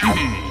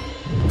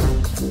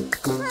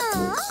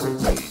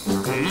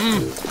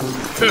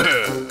 Ooh,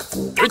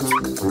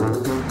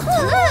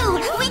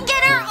 we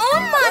get our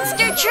own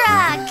monster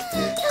truck.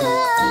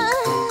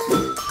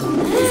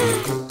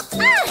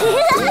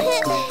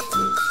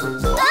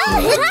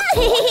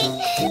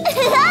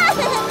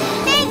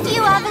 Thank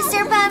you,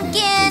 Officer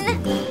Pumpkin.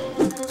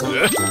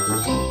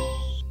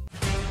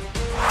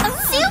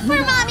 Super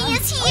Mommy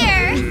is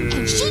here,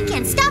 and she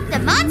can stop the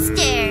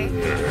monster.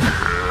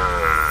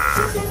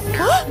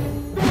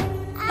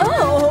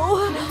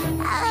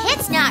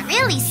 It's not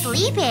really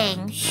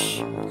sleeping.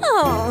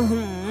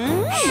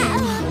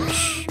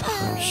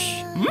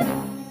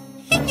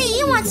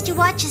 He wants to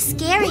watch a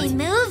scary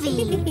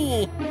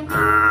movie.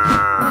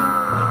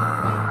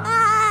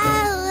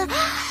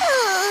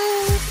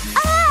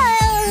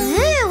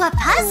 Ooh, a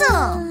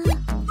puzzle.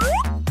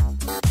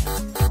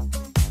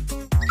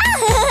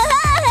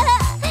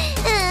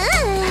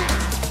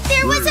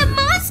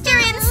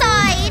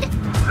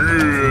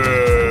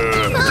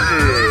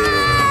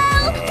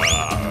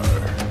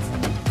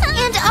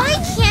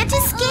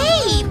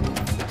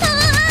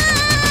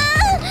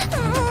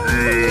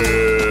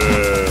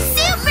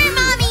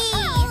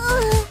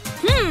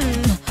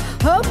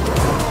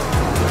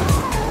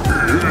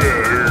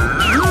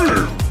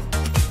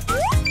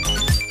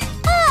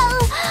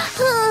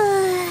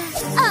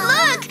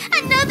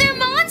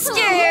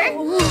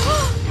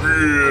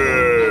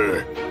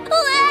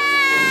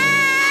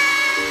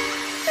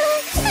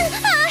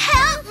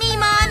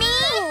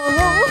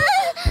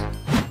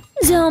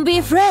 Don't be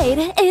afraid.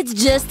 It's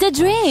just a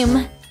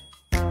dream.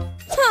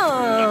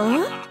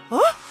 Oh.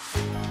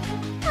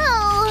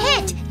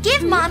 Pit,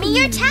 give Mommy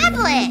your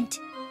tablet.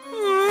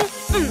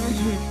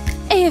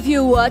 If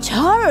you watch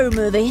horror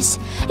movies,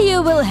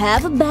 you will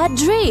have bad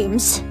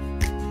dreams.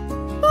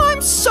 I'm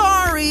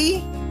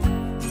sorry.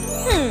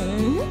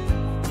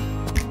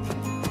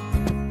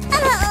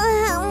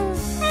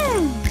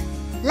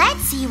 Let's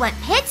see what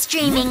Pit's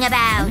dreaming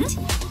about.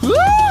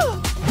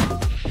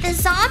 The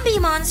zombie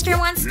monster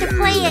wants to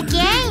play a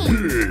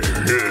game.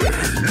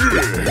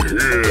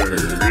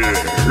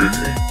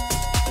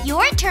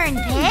 Your turn,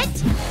 Pit.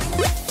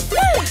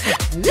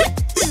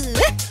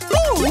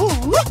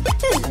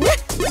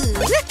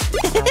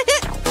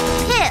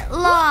 Pit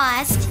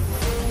lost.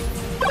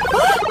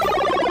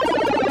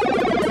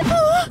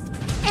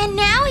 And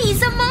now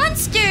he's a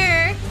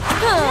monster.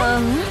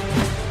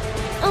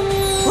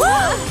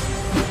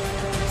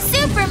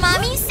 Super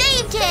Mommy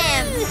saved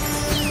him.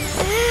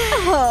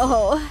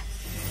 Oh.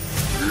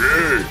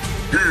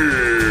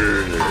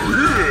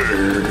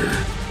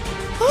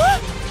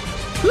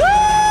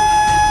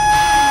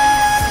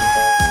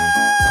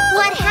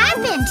 What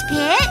happened,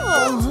 Pit?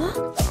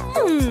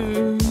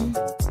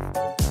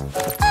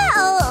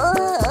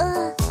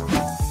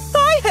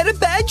 I had a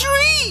bad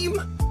dream.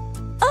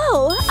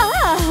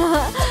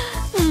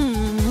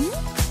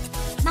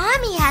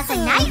 Mommy has a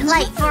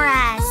nightlight for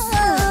us.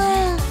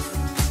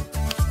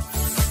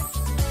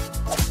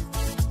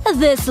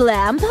 This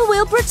lamp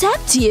will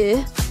protect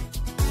you.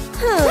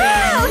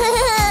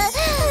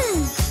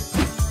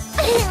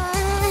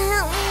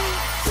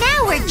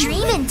 Now we're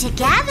dreaming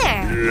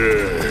together.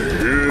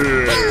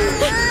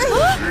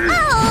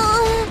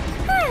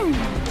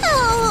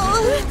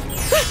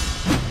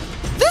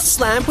 This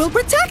lamp will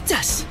protect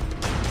us.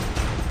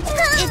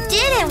 It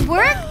didn't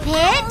work,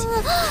 Pit.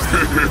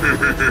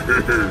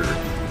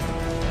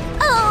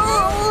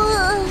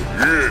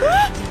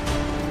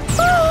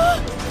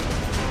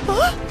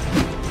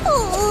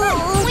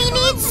 We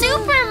need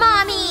Super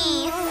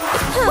Mommy.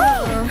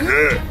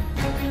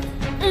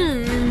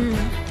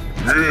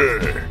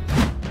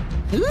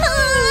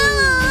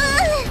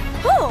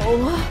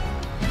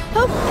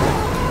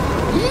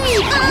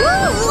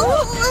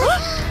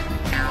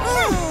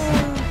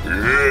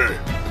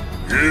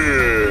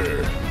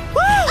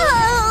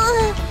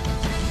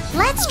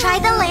 Let's try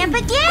the lamp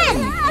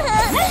again.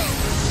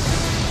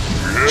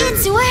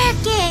 It's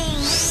working.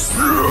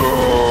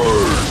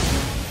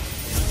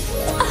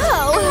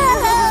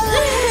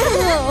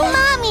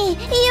 Mommy,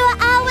 you are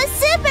our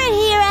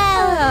superhero.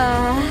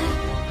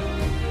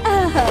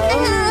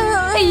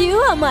 You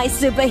are my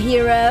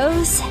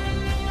superheroes.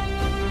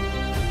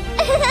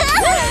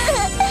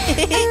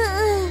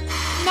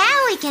 Now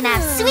we can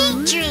have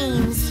sweet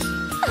dreams.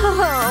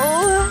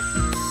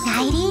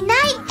 Nighty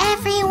night,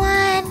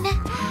 everyone.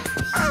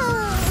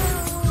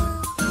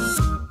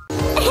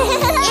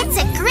 It's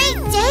a great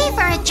day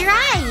for a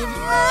drive.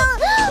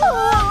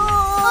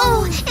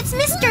 Oh, it's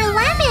Mr.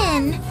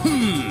 Lemon.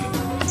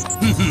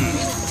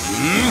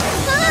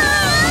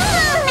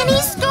 And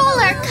he stole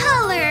our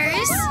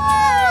colors.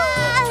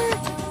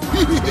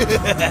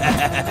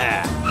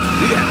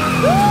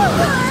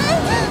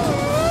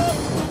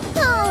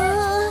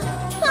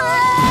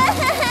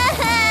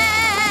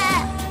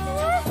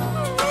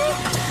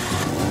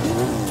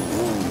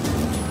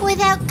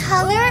 Without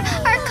color,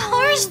 our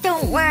cars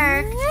don't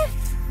work.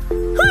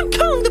 I'm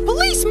calling the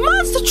police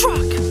monster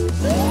truck.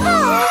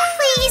 Oh,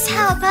 please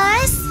help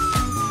us.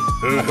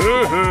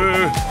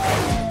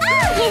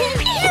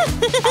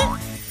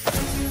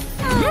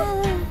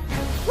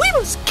 We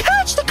must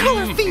catch the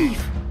color thief.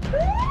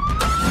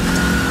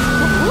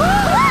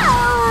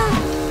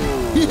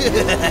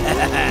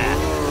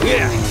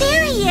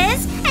 There he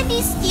is, and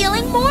he's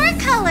stealing more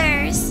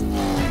colors.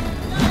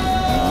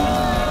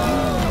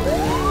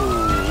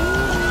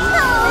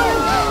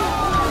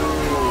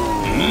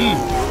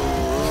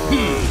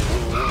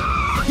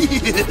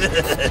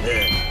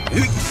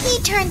 He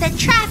turned the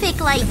traffic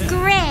light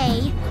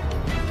gray.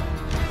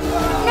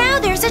 Now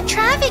there's a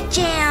traffic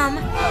jam.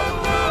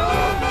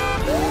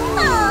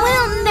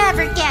 We'll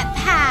never get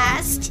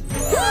past.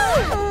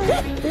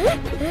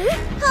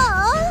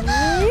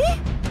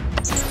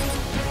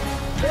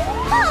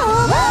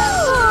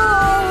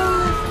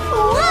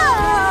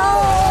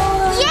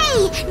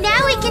 Yay! Now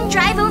we can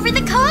drive over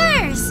the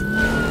cars.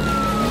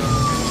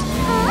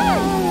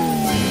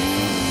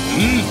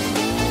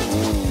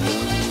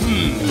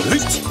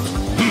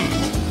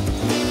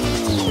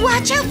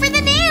 Watch out for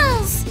the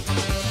nails!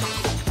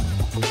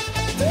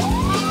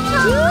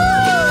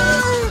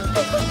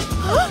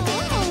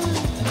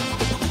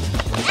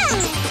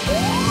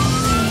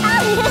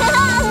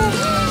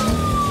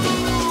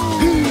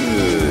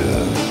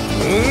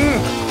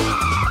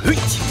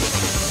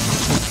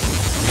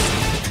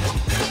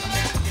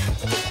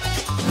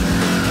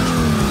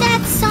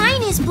 That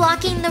sign is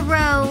blocking the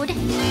road.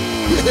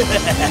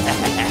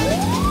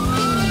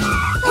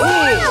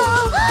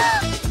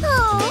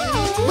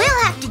 We'll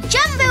have to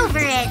jump over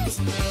it.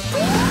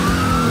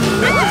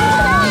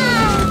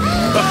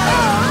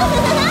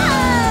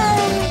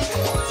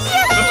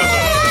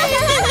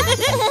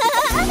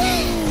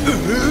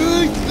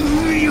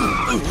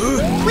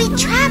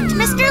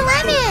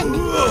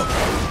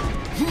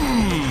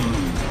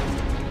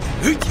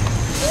 He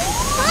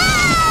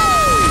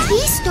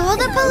stole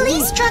the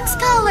police truck's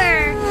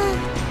color.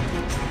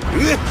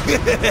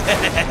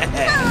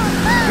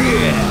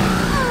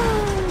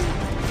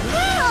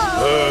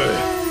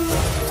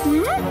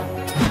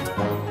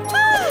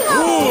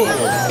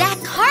 That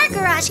car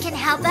garage can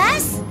help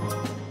us.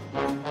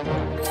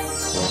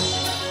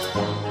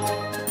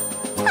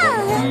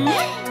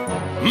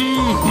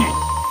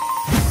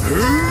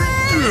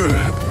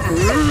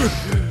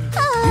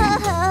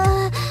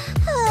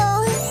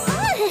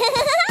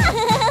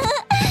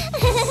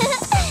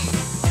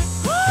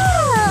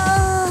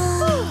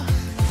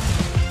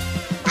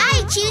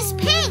 I choose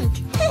pink.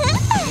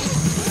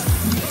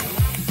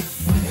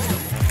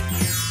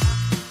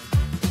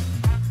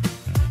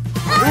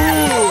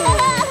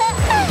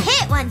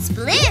 Hit one's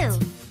blue.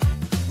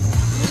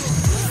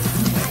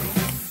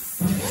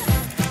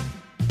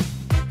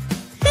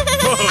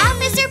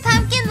 Mr.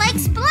 Pumpkin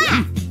likes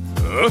black.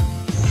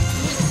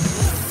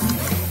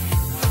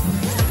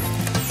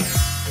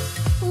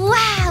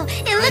 Wow,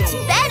 it looks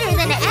better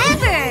than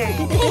ever.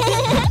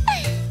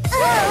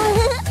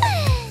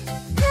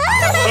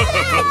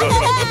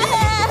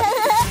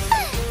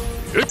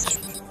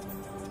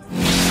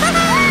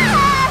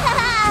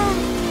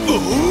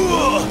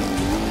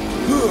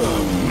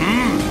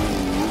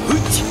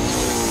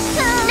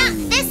 Not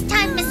this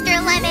time, Mr.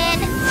 Lemon.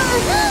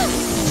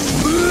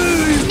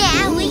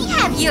 Now we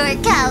have your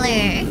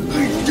color.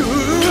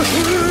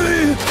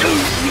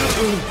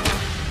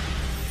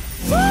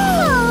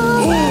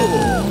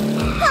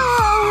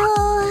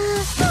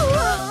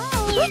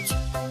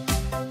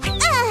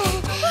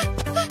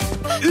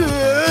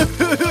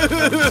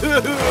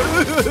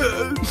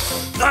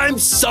 I'm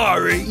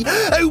sorry.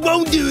 I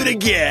won't do it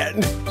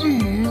again.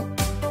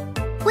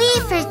 We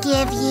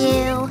forgive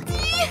you.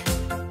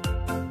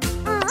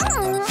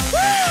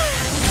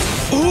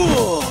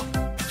 Oh,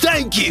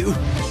 thank you.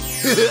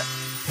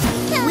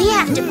 We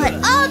have to put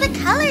all the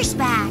colors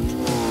back.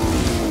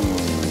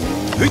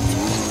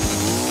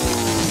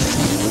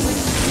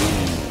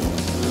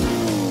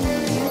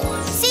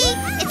 See,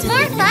 it's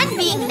more fun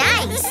being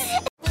nice.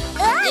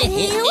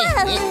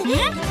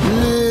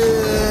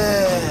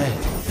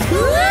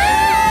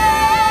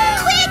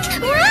 Quick,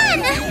 run!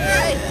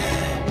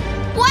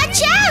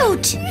 Watch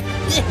out!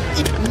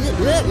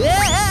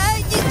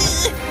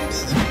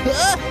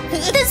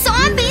 The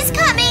zombie's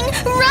coming!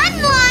 Run,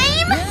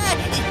 Lime!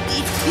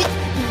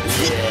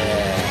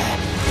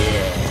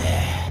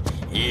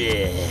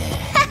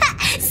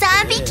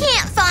 Zombie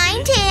can't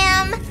find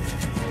him.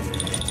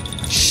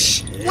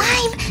 Shh,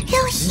 Lime,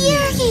 he'll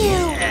hear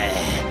you.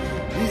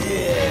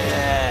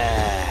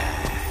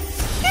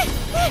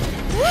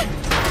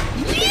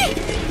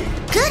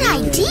 Good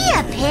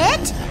idea,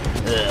 Pit.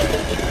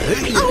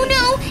 Oh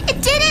no,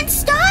 it didn't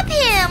stop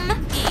him.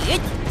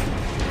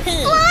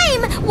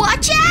 Lime,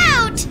 watch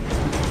out!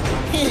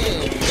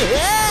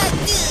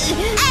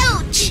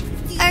 Ouch!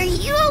 Are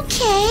you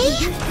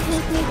okay?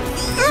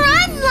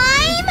 Run,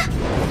 Lime!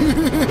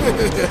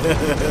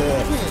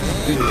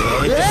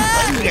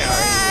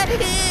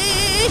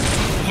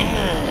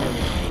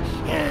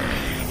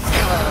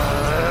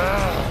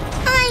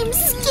 I'm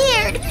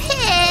scared,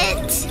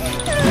 Pit.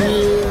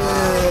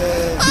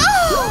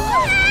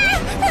 Oh!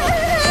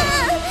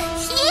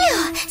 Phew!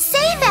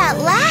 Safe at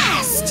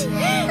last.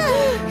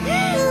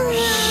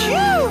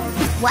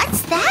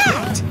 What's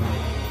that?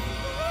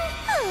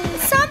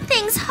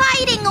 Something's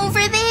hiding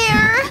over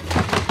there.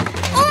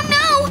 Oh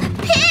no!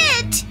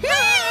 Pit!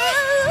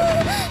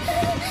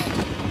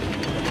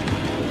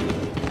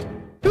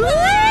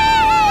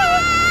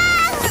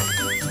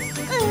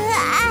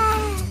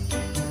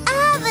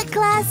 The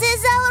class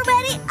is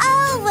already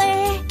over.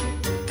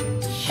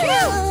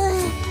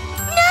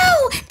 No!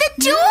 The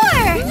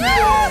door!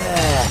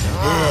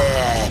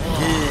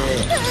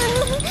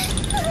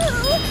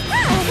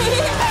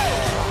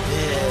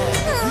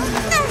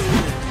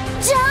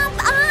 Jump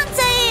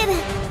onto it!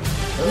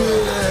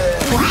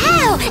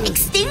 Wow!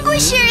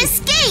 Extinguisher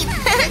escape!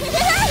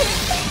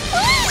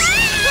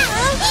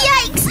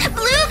 Yikes!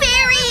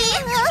 Blueberry!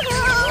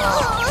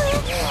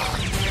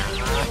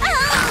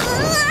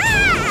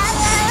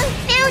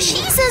 Now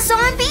she's a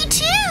zombie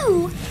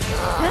too!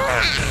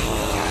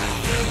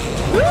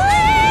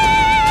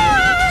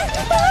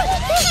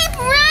 Keep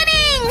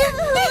running!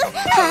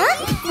 Huh?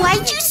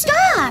 Why'd you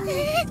stop?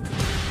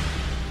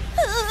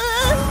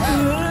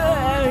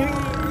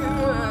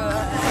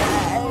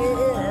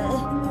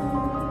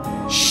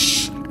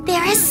 Shh!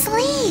 They're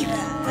asleep!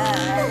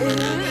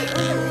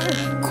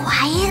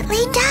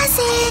 Quietly does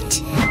it!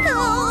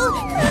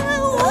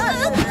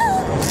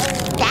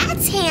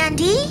 That's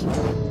handy!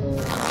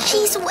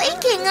 She's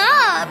waking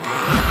up!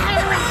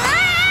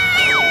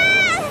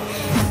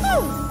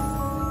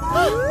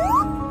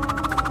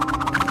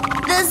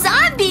 The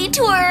zombie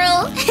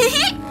twirl!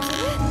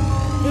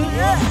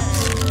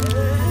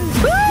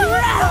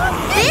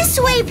 This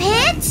way,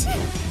 Pit!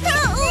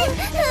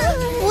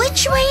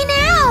 Which way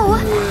now?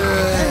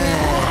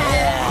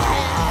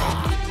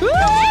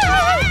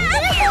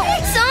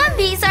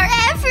 Zombies are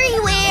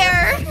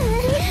everywhere!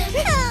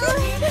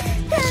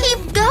 Keep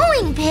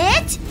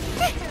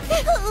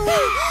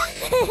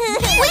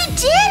We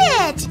did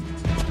it!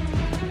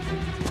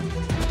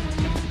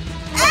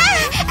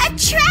 Ah, a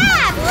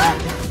trap!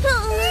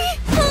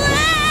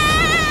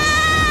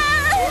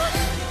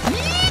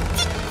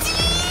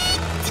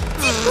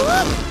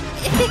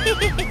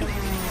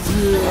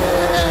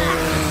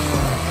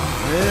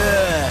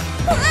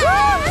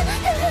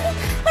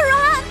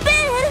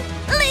 Robin,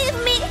 leave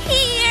me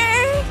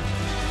here.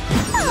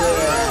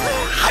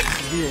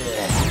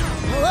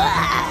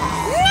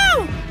 No!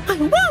 I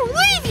won't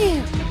leave you!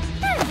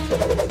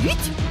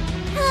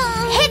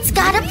 Hit's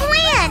got a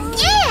plan!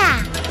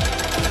 Yeah!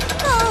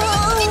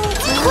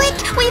 Quick,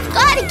 we've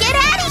got to get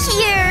out of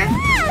here!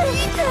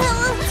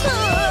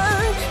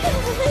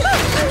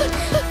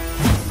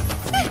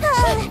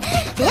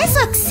 This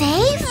looks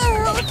safe.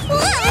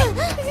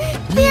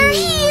 They're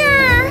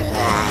here!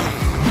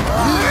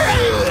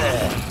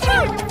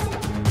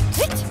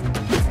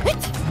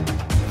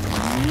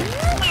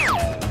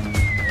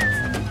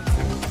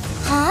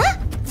 Huh?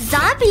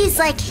 Zombies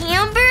like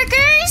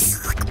hamburgers?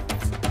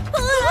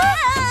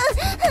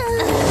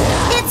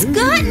 It's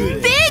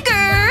gotten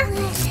bigger!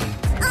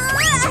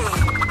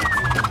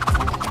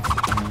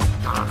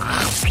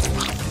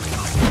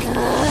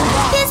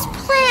 This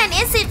plan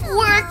isn't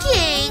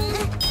working!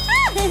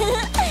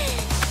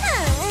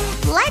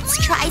 Let's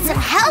try some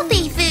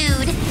healthy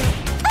food!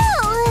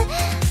 Oh,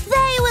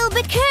 they will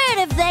be cured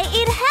if they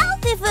eat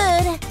healthy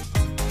food.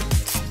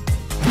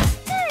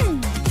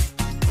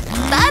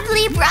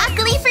 Bubbly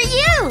broccoli for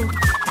you!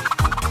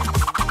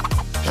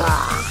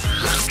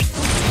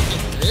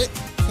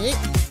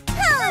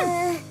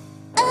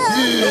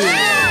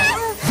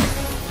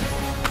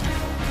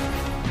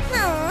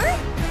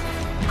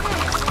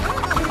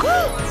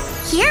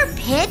 Here,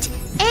 Pit,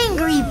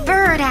 angry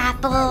bird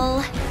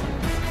apple.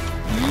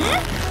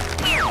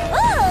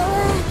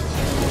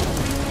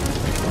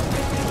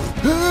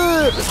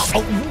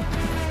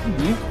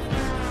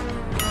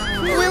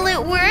 Will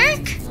it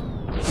work?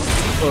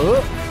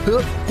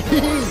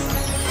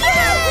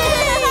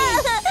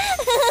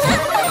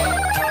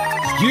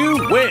 You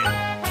win!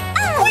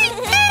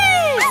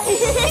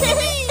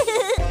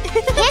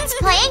 Pit's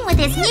playing with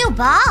his new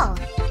ball.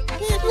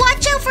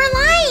 Watch out for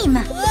Lime!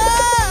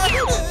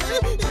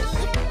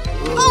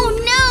 Oh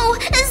no!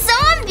 A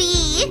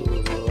zombie!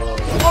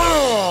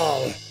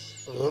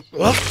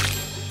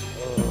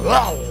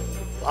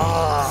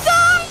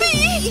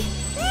 Zombie!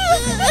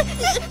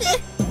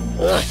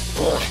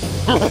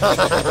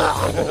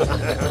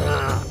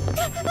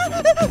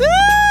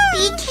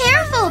 Be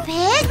careful,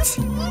 Pit!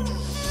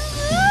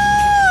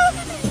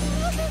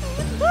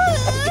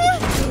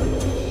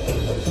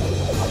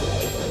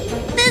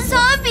 The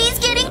zombie's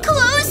getting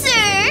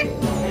closer!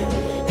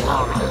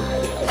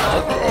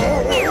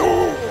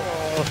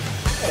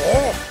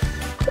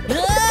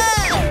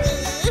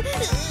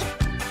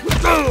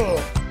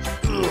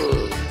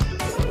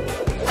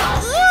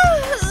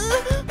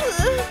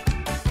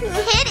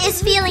 Pit is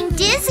feeling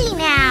dizzy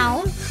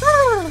now.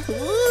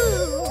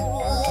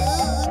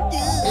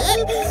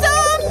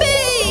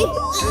 Zombie!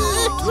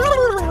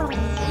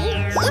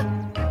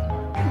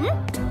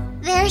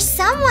 There's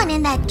someone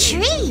in that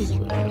tree.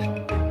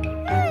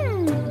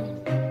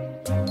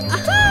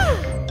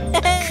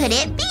 Could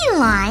it be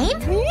Lime?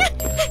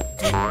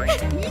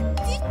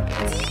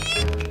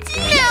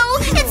 No,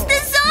 it's the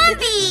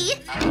zombie!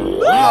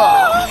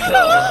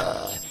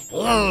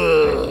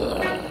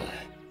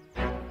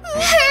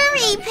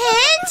 Hurry,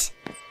 Pit!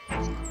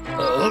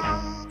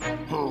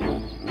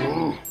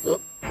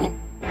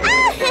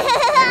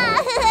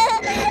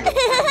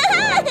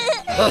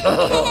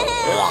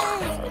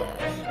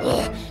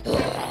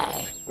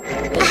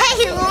 I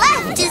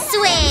love to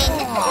swing!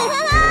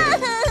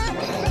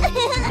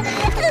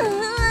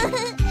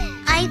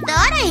 I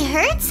thought I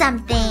heard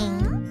something.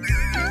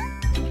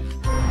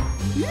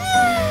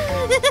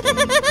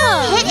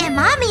 Pit and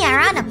Mommy are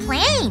on a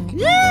plane.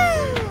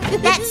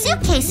 That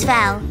suitcase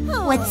fell.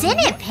 What's in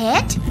it,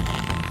 Pit?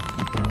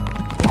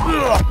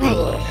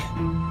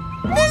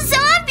 The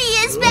zombie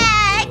is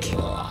back!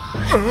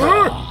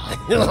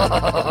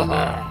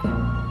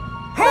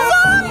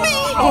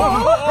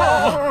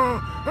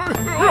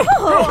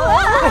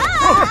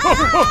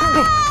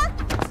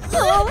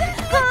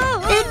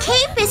 The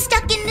cape is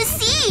stuck in the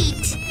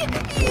seat.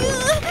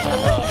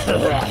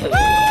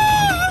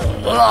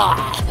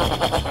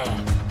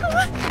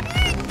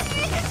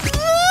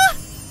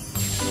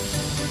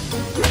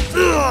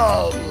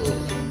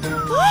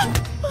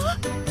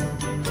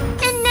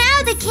 And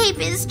now the cape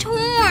is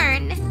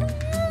torn.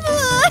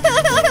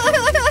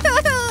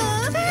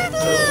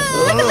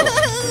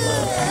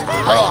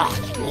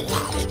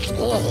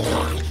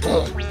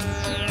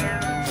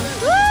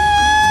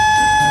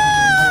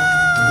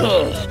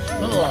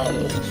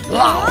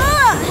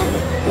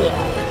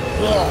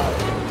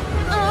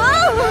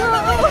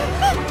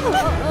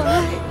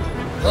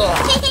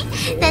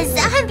 The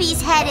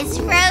zombie's head is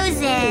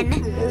frozen.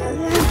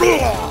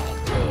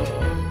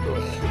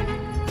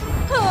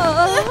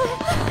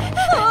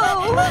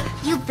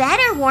 You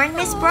better warn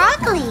Miss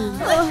Broccoli.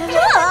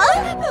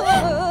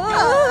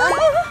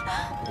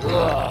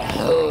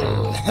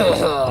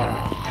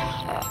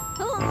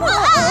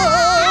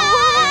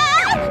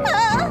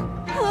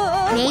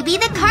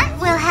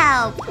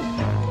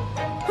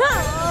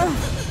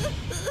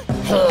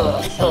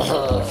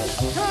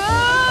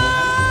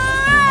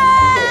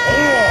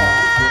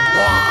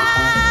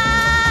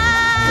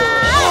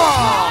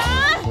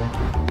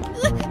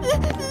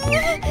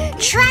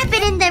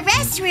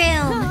 this room.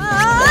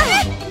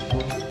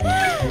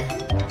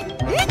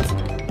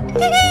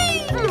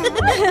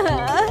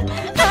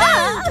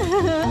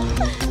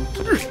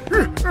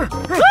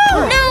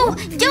 No!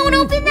 Don't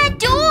open that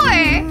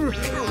door!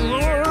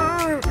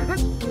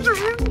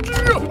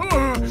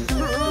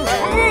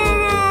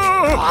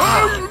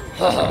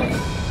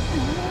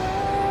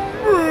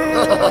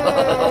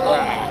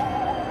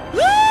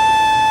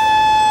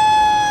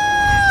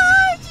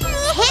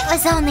 Kit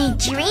was only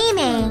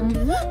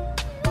dreaming.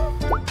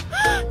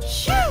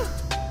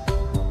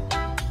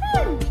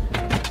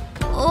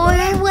 Or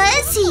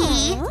was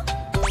he?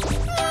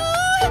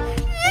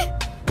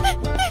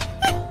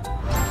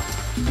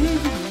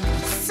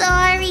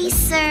 Sorry,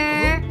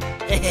 sir.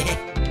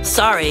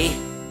 Sorry.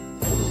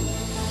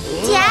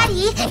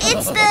 Daddy,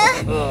 it's the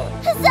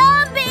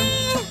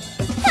zombie!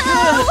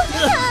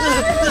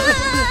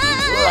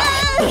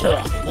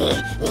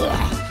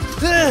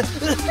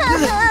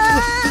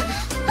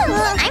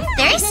 I'm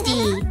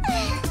thirsty.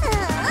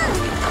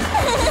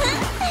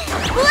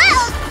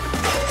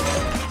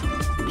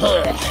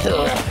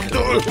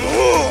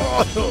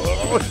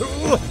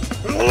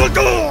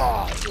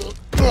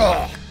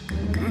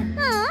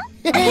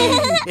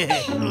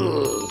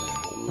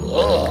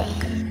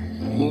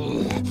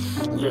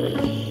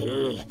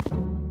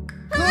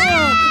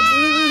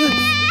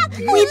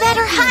 We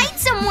better hide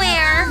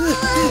somewhere.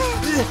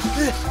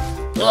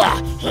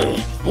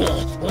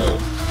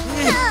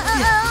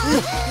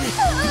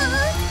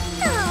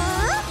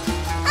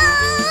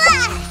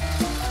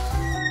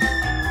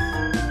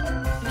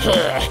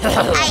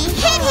 I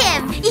hit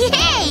him!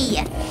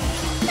 Yay!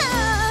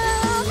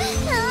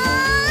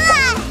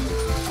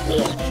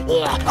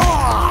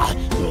 Ha!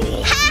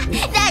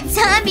 That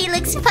zombie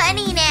looks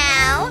funny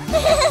now.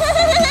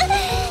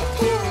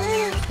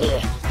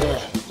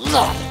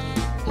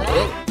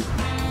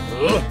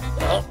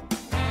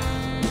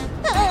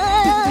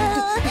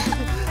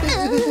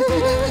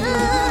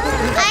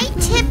 I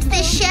tipped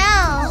the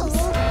shells.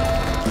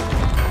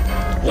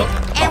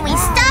 And we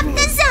stopped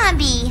the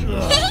zombie.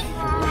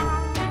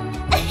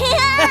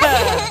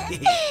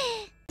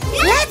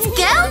 Let's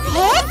go,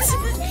 Pit!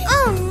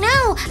 Oh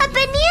no, a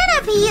banana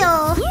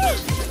peel!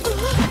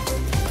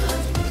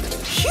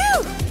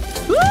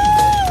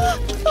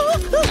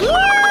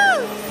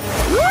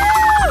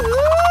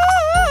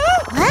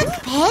 Look,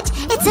 Pit,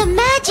 it's a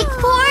magic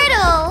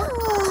portal!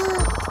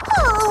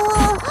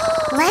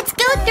 Let's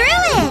go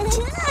through it!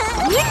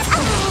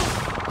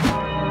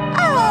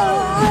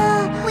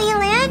 We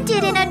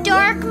landed in a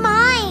dark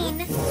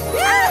mine!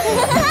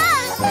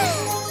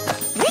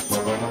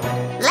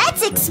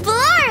 Let's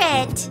explore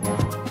it!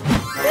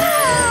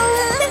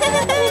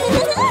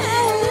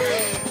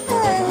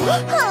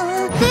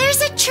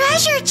 There's a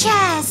treasure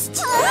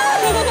chest!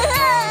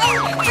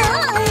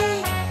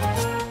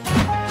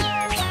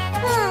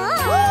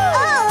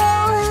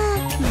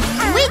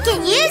 We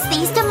can use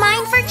these to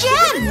mine for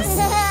gems!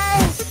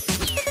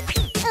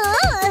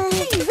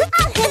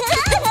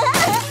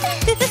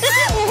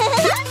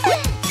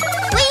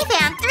 We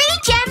found 3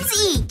 gems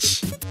each!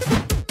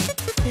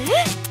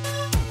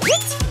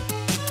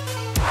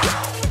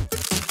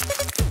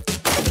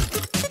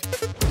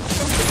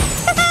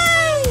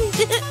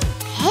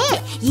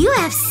 You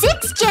have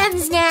 6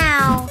 gems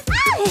now!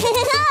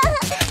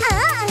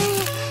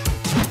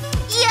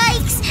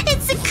 Yikes!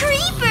 It's a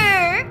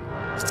creeper!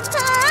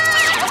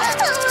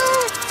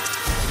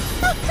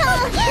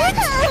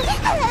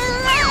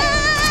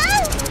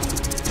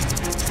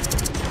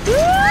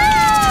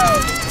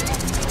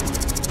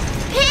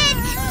 Pit,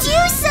 do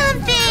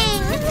something!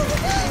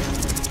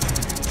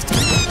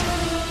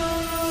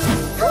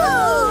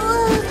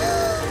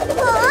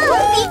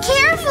 Be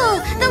careful!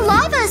 The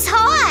lava's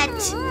hot!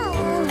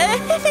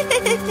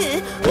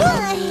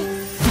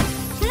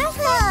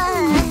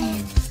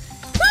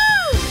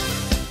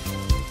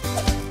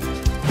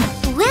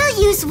 We'll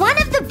use one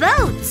of the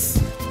boats.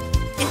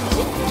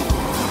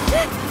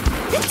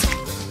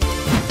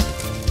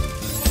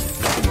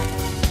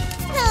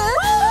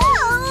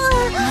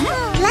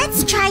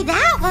 Let's try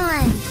that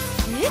one.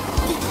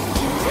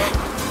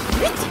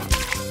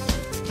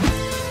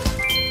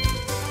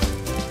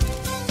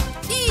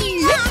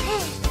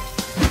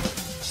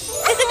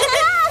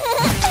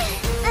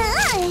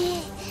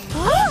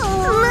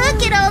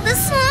 Look at all the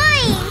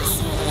slimes!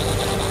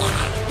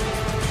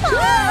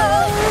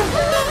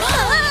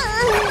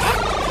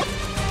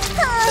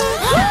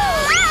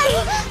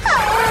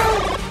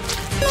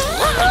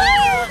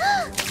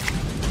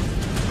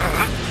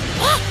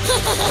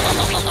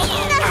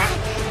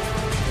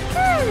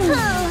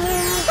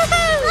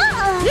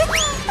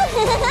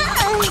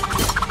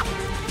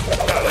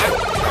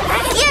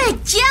 Good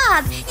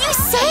job! You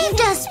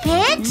saved us,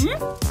 Pit!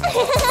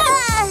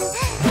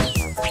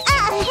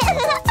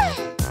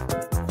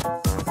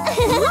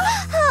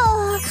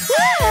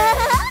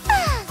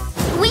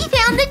 We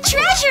found the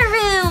treasure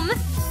room!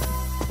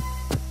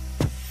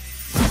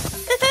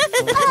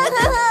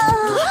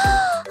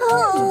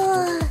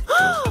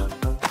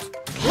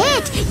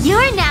 Pit,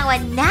 you're now a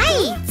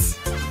knight!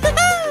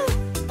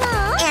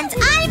 And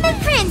I'm a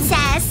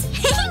princess!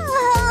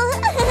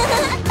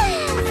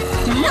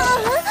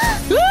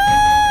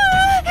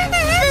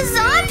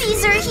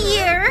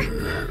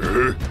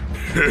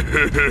 We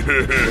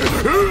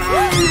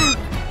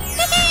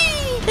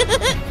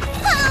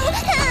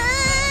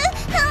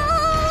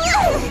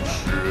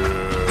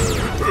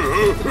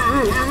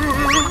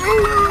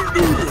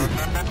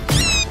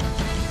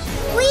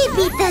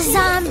beat the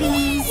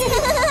zombies!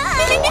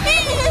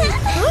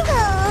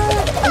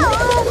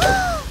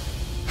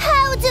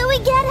 How do we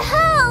get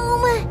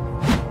home?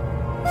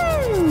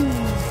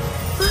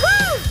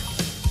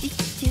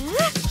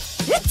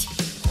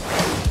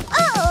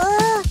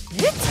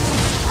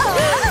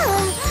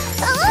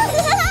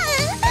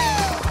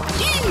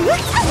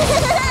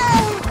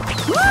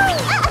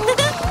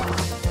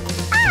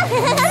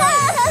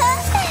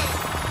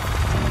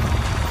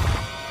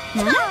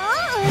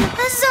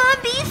 A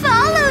zombie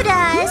followed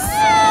us!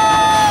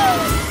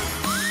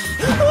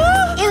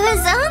 It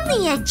was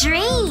only a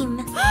dream!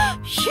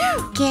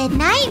 Good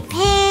night,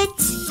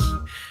 Pit!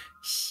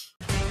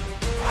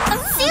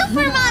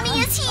 Super Mommy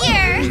is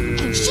here!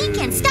 And she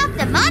can stop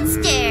the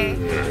monster!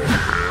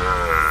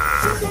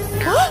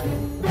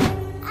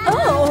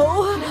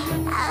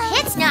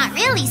 Pit's not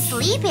really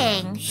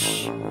sleeping.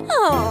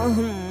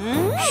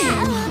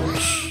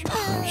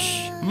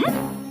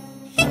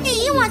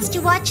 He wants to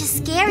watch a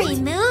scary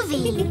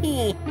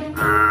movie.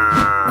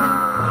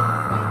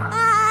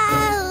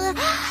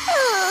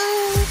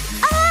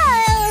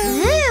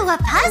 Ooh, a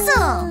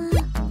puzzle!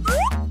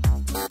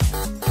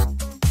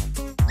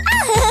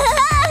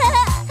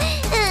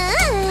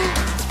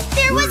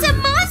 There was a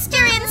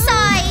monster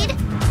inside!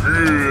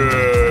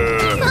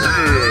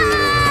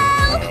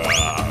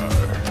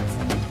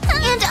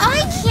 And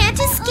I can't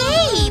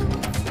escape!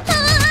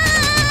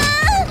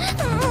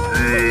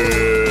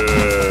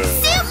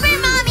 Super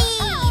Mommy!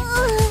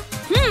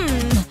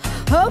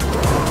 Look!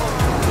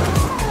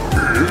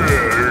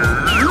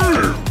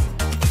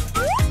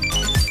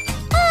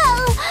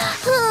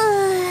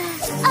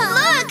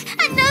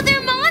 Another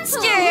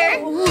monster!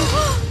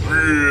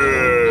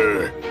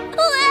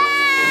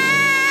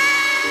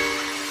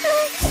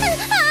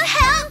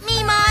 Help me,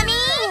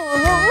 Mommy!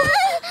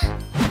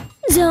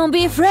 Don't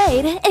be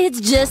afraid, it's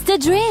just a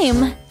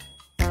dream.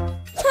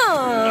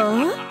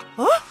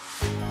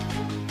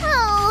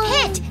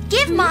 Pit,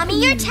 give Mommy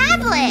your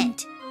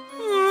tablet!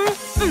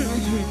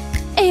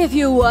 If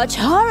you watch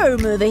horror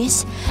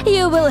movies,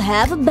 you will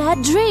have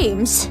bad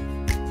dreams.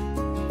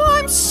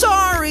 I'm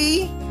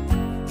sorry.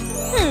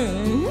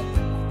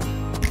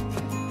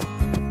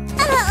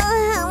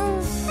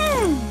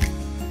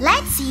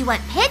 Let's see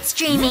what Pit's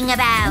dreaming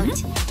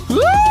about.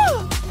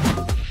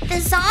 The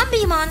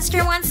zombie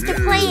monster wants to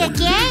play a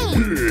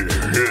game.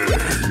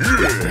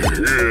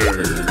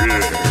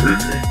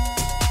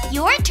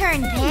 Your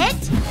turn,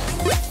 Pit.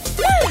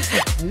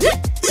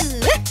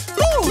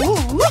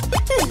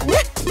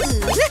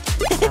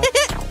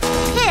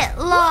 Pit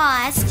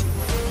lost.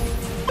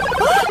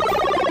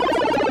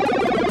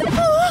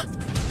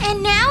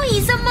 And now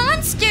he's a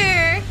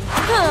monster.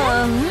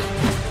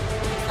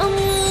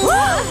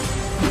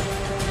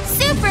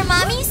 Super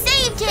Mommy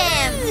saved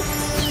him.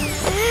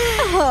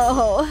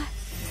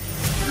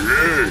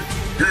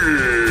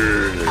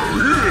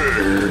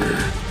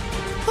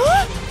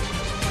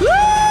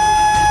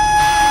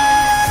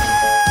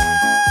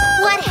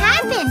 What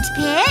happened,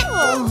 Pit?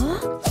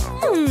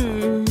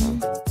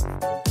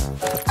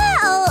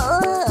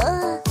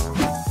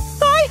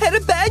 I had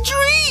a bad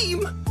dream.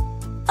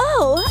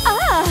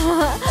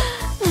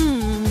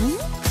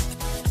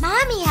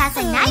 Mommy has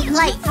a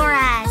nightlight for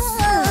us.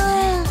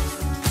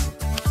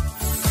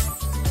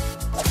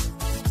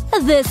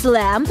 This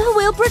lamp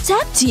will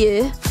protect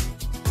you.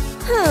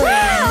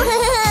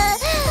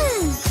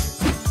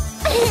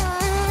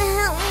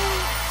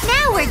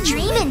 Now we're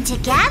dreaming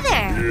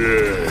together.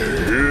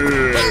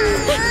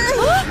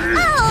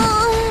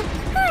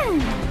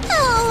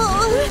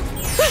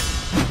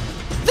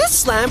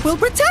 This lamp will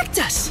protect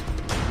us.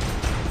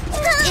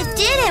 It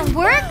didn't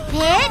work,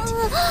 Pit.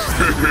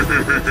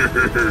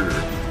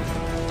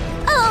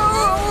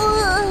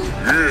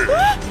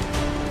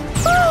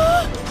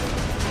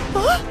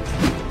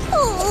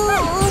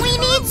 We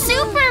need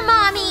Super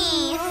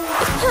Mommy.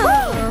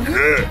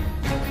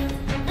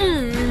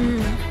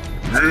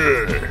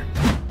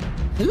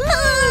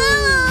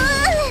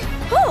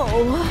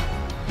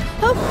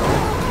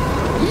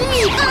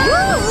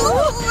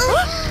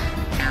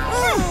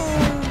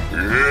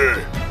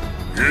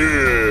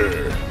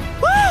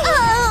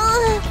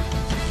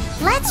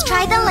 Let's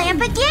try the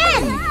lamp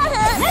again.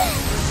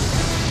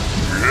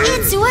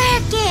 It's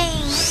working.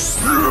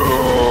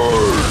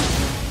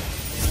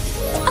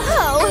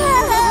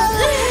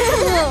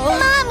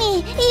 Mommy,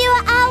 you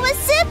are our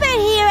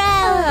superhero.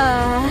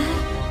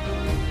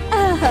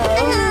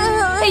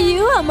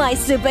 You are my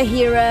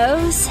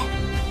superheroes.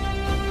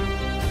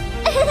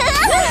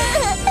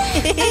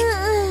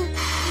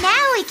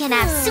 Now we can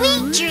have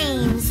sweet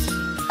dreams.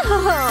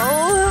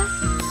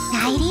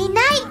 Nighty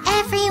night,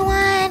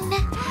 everyone.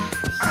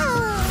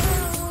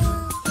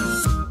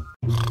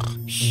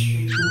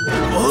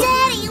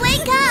 Daddy,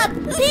 wake up!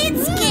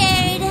 Pete's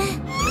scared.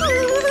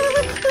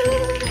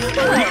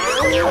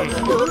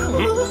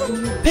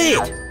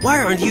 Pete, why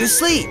aren't you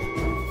asleep?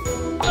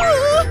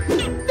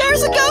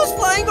 There's a ghost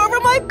flying over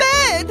my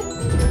bed!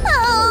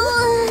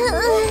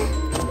 Oh,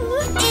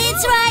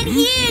 it's right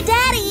here,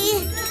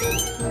 Daddy.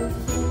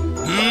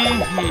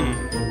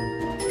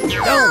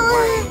 Don't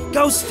worry,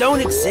 ghosts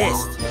don't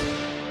exist.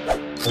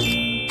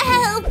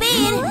 Oh,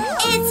 Ben,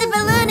 it's a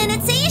balloon in a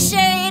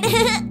t-shirt.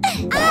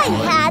 I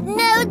had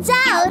no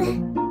doubt.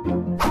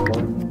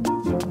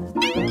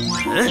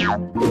 Huh?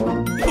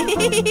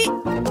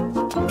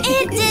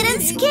 It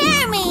didn't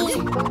scare me.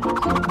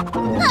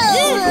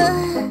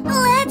 Oh,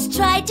 let's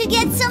try to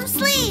get some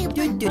sleep.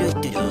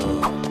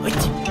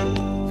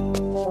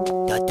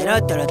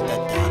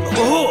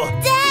 Oh!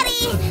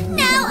 Daddy,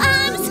 now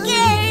I'm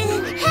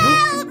scared.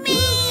 Help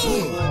me.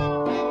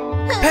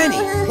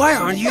 Penny, why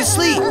aren't you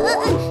asleep?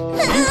 Look,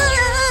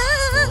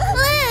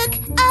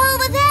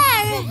 over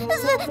there.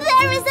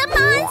 There is a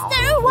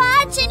monster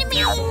watching me.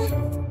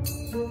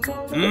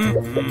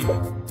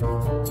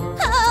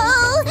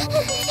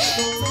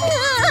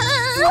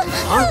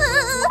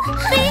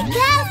 Be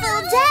careful,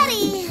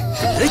 Daddy.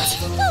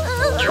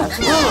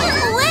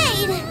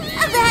 Wait,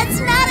 that's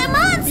not a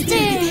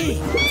monster.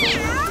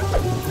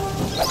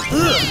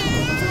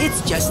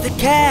 It's just a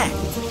cat.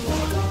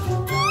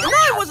 And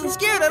I wasn't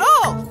scared at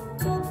all!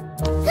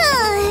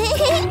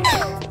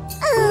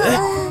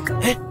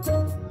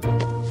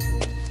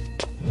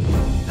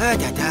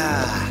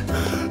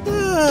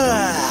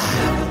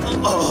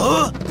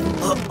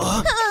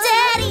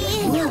 Daddy,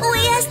 we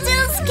are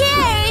still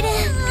scared.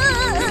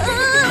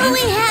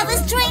 We have a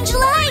strange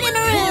light in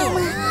the room.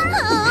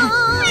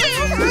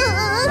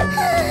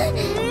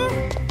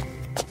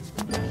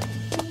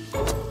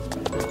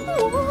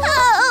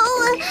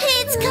 Oh,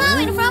 it's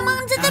coming from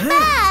under the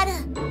bed.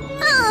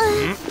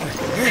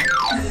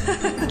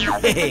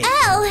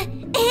 Oh,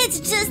 it's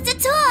just a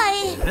toy.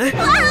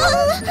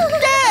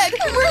 Dad,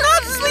 we're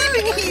not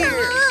sleeping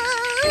here!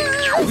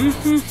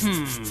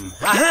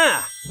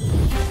 Aha!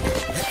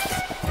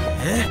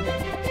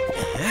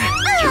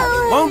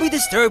 Won't be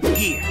disturbed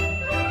here.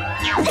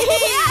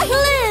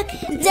 Look,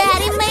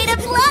 Daddy made a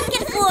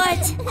blanket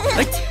fort.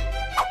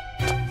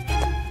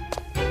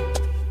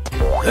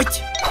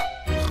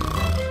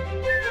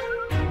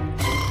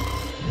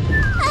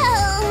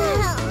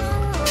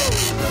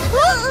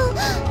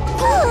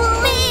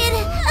 Man,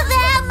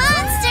 there are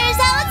monsters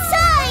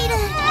outside.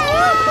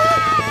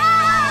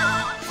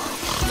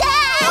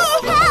 Dad,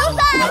 help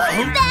us!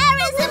 There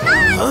is a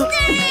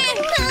monster.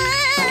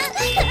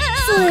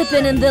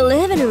 Sleeping in the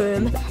living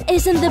room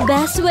isn't the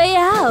best way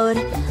out.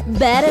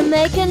 Better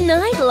make a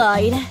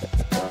nightlight.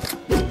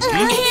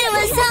 It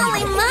was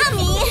only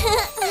Mommy.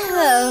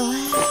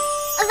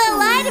 The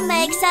light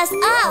makes us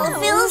all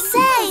feel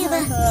safe.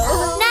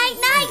 Night,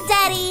 night,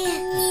 Daddy.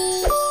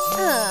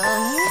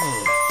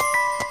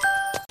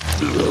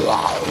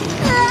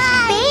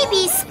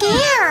 Baby's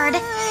scared.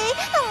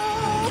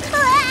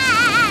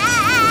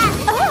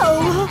 Oh!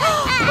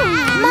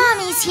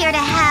 Mommy's here to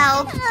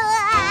help.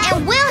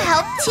 And we'll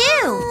help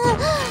too.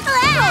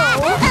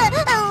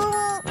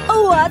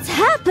 What's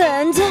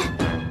happened?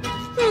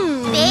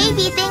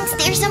 Baby thinks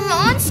there's a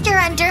monster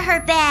under her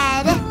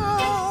bed.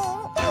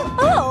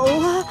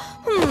 Oh!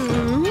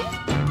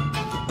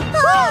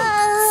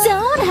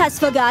 Someone has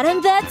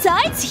forgotten their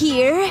tights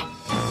here.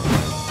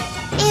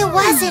 It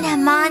wasn't a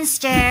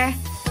monster.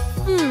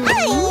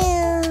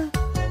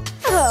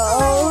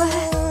 Oh!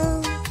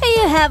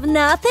 You have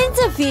nothing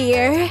to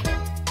fear.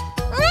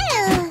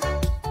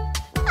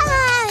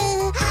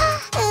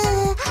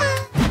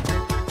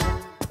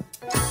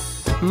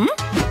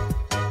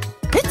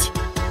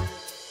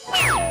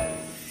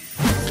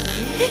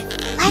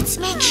 Let's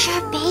make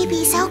sure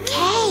Baby's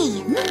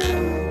okay.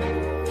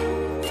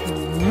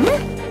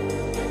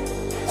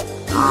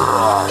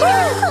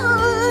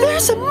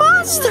 There's a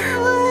monster!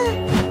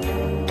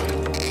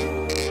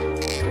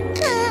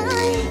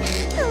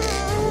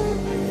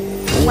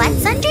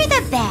 What's under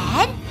the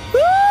bed?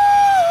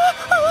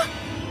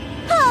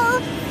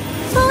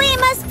 We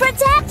must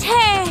protect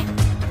her.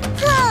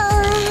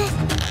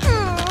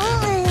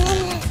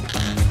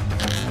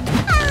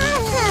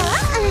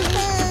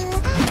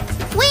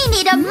 We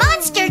need a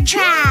monster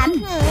trap.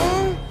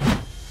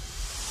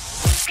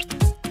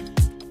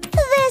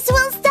 This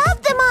will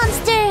stop the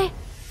monster.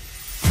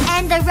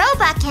 And the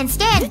robot can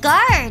stand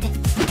guard.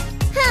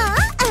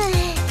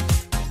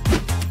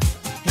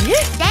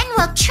 Then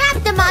we'll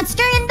trap the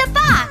monster in the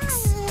box.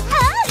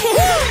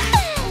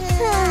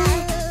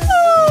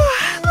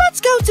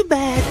 Let's go to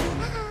bed.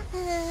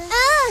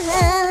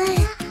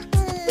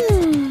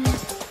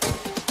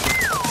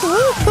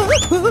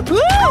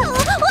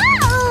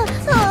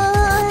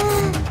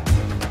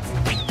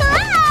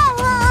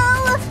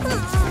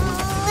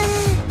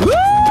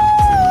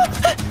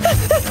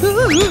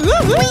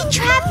 We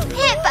trapped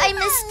Pip by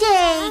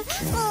mistake.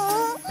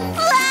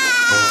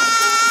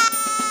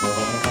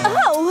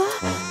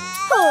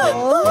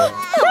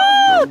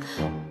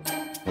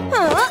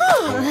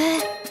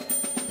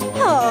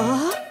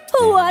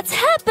 What's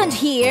happened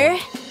here?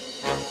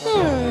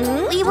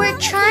 We were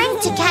trying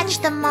to catch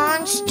the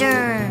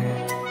monster.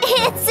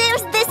 It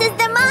seems this is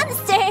the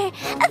monster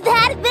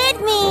that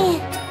bit me.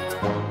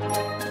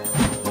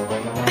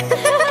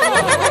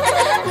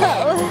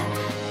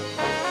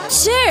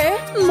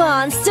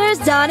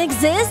 None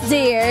exist,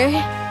 dear.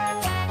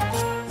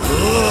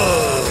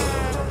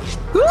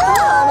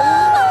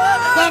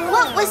 Then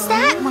what was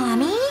that,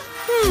 Mommy?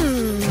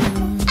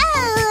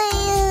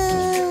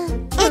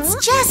 It's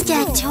just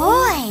a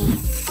toy.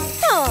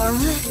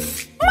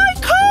 My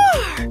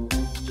car!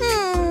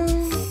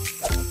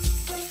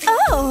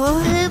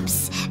 Oh,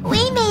 Oops,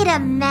 we made a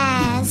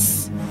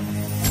mess.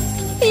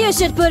 you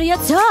should put your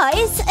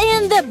toys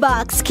in the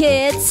box,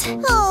 kids.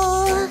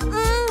 Oh.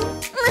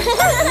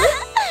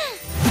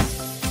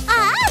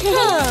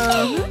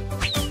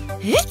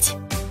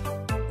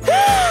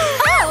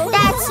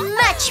 That's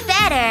much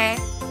better.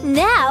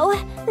 Now,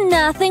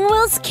 nothing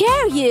will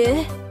scare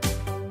you.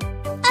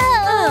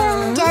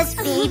 Does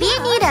baby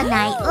need a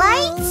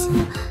nightlight?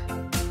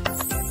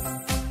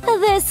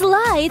 This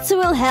light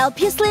will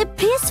help you sleep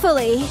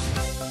peacefully.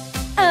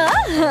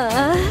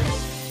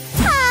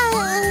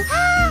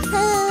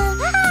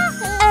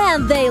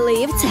 And they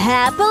lived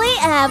happily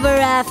ever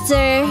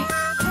after.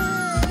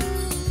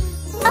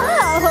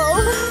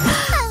 Oh!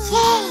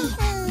 Yay!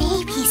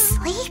 Baby's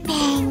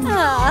sleeping.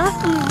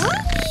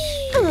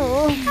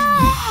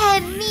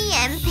 And me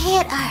and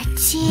Pit are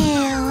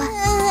too.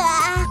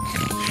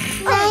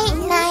 Night,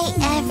 night,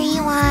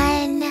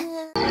 everyone.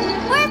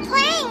 We're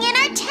playing in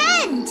our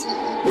tent.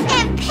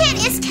 And Pit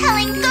is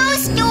telling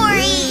ghost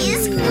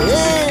stories.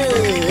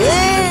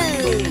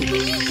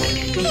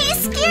 He's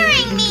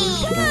scaring me.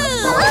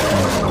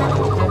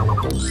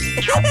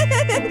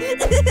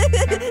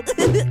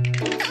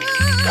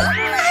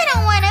 I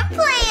don't want to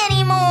play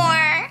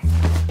anymore.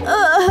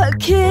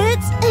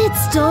 Kids,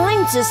 it's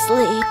time to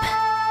sleep.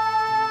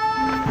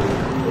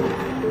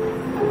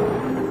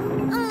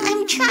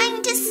 I'm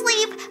trying to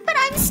sleep, but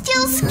I'm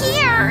still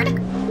scared.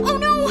 Oh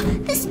no,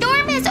 the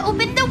storm has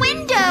opened the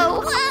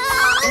window.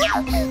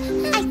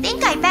 I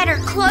think I better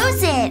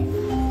close it.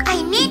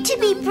 I need to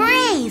be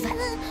brave.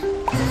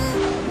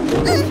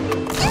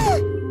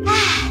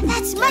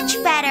 That's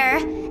much better.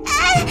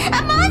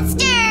 A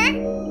monster!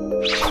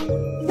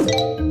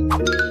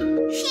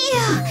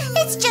 Phew,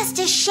 it's just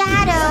a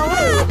shadow.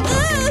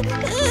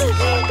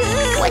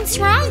 What's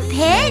wrong,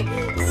 Pit?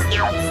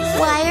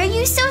 Why are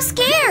you so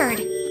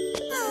scared?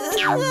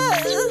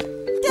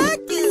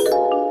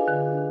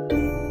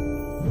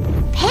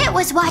 Pit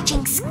was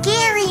watching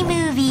scary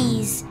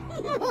movies.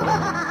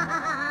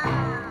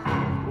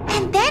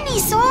 And then he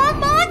saw a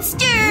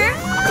monster.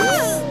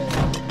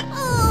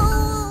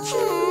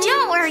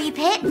 Don't worry,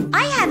 Pit.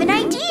 I have an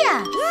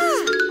idea.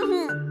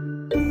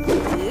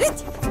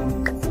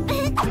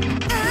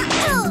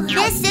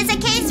 This is a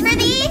case for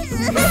the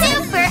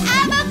Super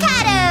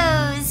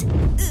Avocados.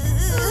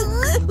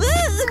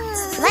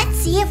 Let's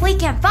see if we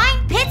can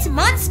find Pit's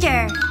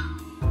monster.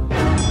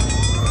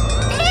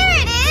 There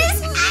it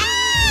is!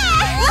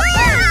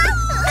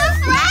 The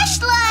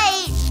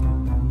flashlight!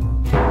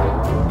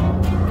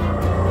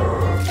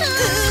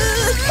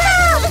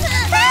 Help!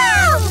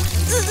 Help!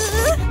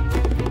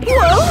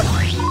 Whoa!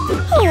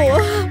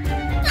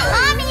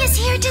 Mommy is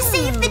here to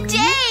save the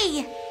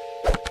day!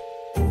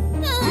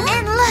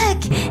 And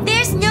look,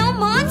 there's no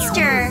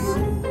monster!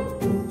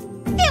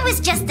 It was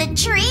just a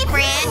tree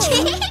branch!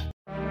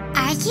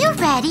 Are you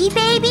ready,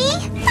 baby?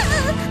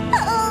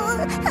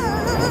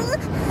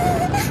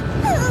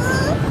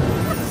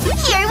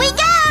 Here we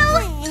go!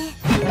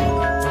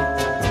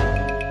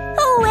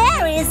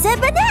 Where is a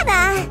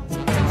banana?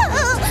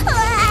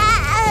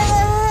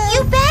 You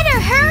better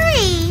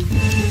hurry!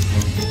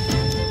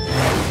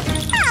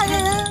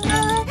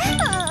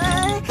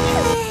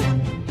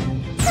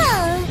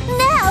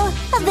 No,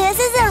 this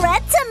is a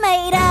red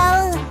tomato.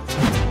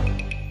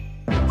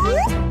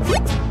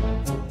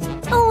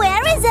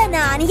 Where is an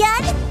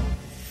onion?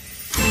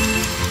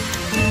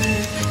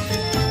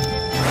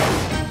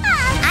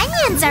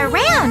 Onions are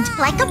round,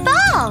 like a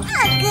ball!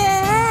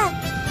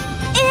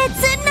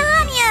 It's an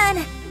onion!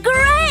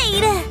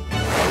 Great!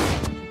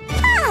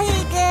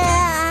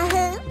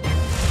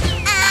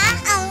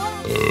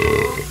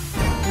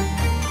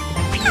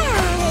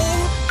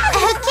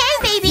 Okay,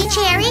 baby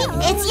cherry,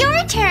 it's your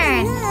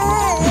turn!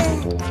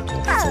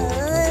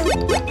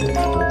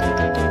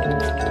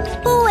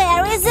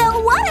 Where is a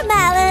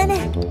watermelon?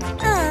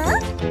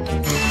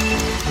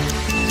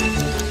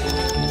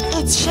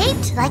 It's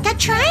shaped like a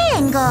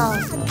triangle!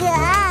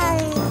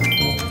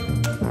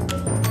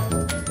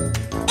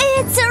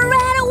 It's a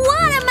red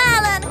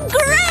watermelon!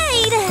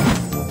 Great!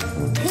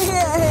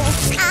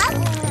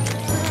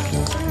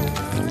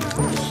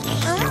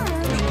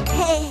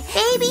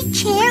 Baby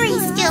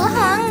cherry's still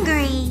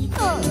hungry!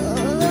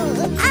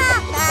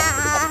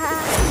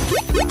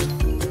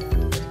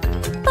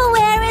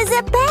 Where is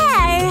a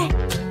bear?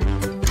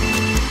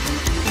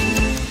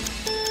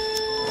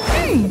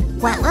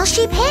 What will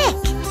she pick?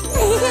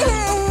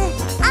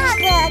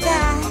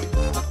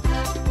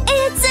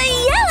 It's a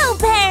yellow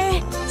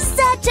bear!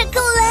 Such a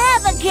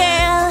clever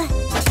girl!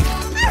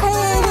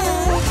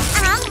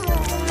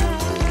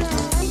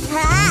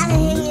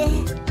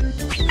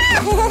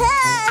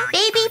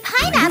 Baby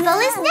pineapple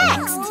is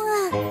next!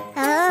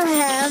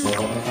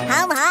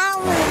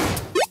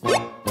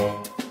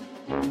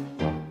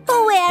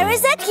 Where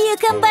is a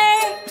cucumber.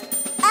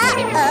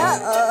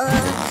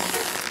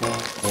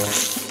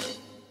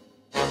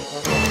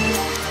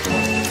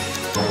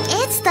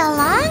 It's the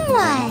long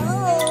one.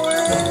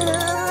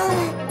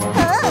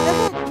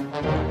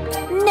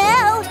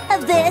 No,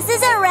 this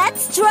is a red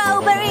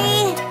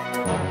strawberry.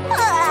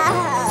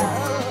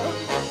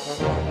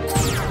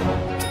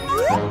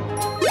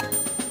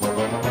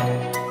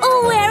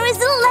 Where is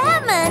the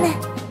lemon?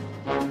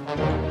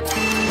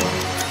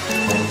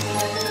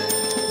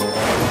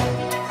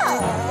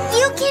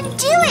 You can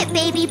do it,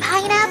 baby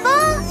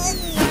pineapple.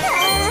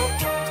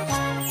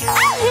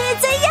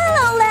 It's a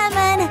yellow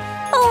lemon.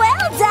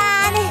 Well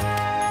done.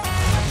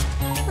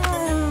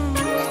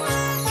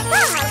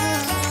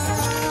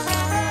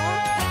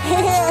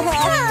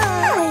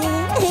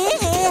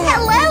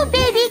 Hello,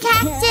 baby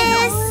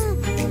cactus.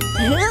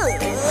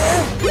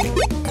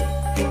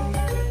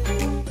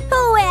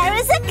 Where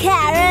is a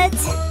carrot?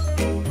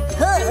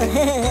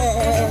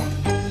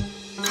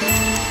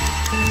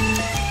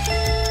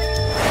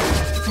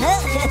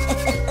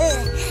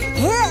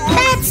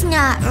 That's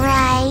not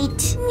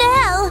right.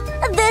 No,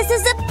 this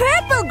is a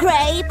purple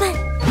grape.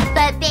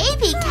 But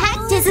baby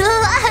cactus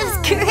loves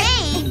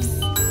grapes.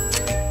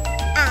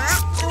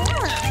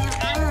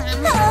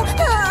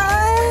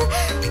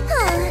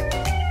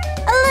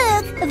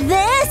 Look,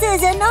 this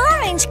is an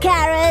orange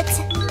carrot.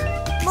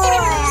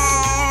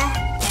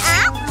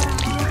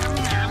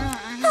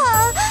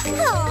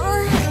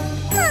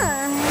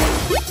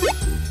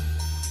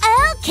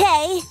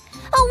 Okay,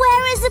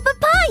 where is the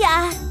papaya?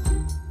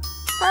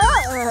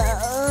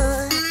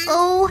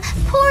 Oh,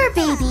 poor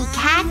baby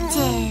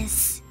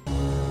cactus.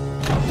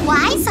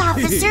 Why is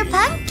Officer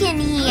Pumpkin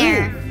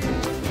here?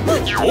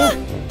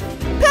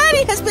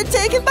 Patty has been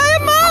taken by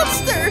a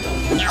monster!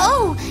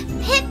 Oh,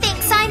 Pit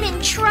thinks I'm in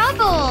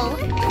trouble.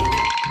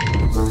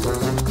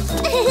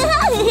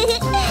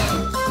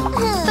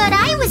 But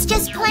I was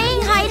just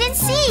playing hide and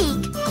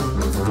seek.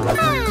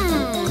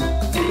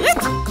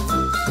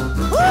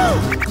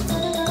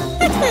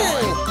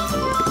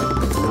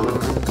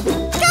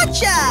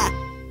 Gotcha!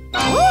 I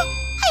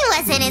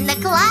wasn't in the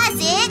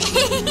closet.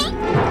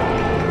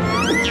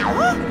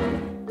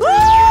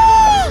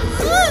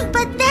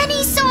 But then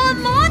he saw a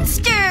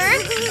monster.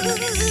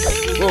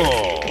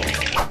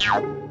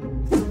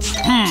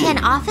 Can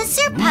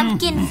Officer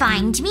Pumpkin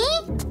find me?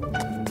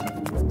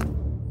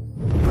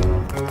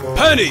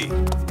 Penny!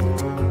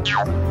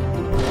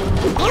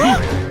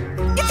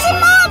 It's a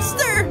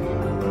monster!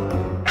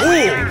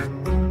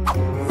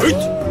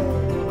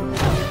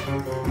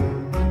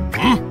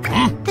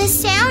 The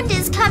sound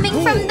is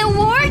coming from the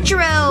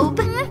wardrobe.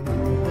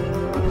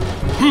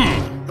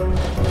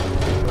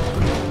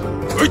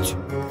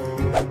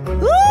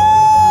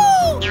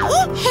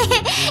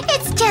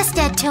 It's just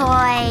a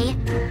toy.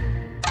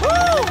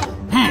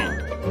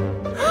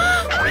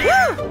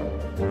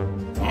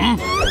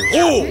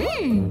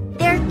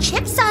 There are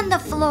chips on the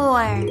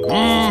floor.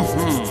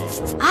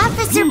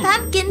 Officer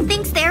Pumpkin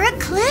thinks they're a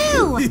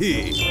clue.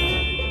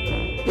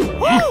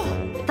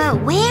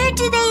 But where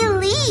do they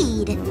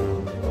lead?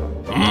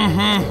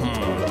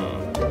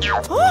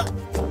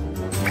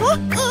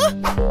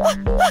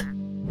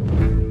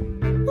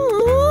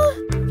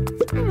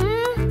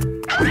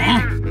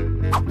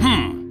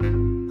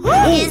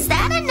 Is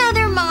that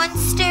another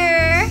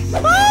monster? A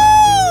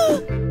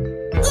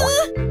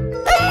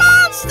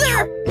monster!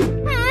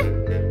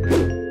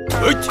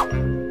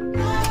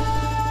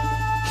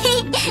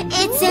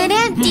 It's an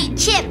empty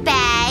chip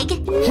bag.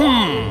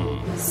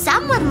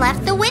 Someone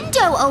left the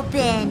window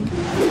open.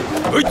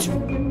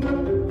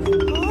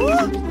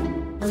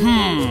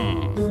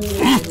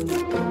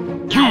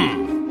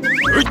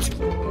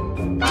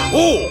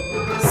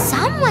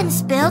 Someone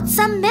spilled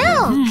some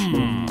milk.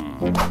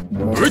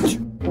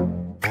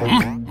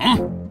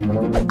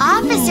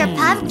 Officer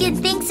Pumpkin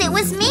thinks it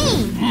was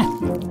me.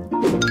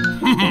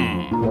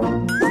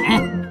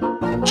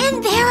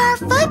 And there are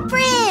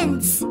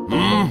footprints.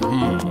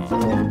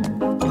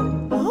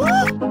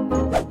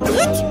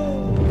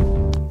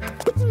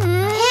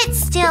 It's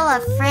still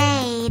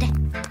afraid.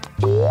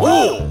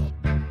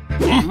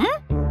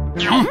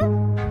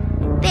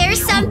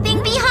 There's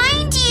something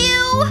behind you.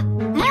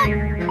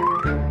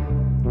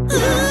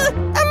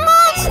 A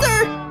monster!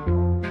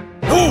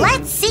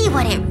 Let's see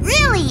what it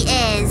really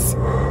is.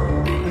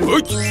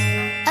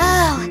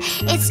 Oh,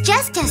 it's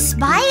just a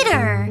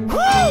spider.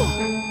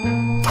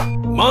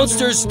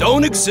 Monsters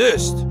don't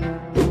exist.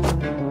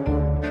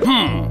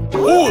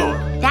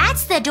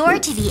 That's the door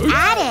to the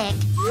attic.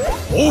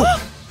 Phew,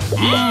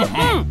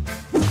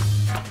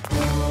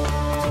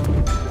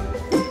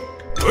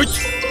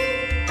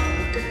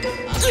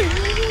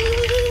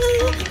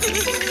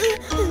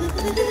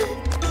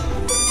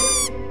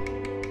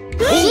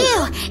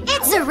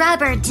 it's a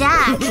rubber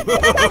duck.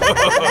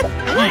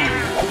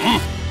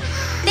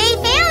 They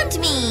found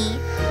me.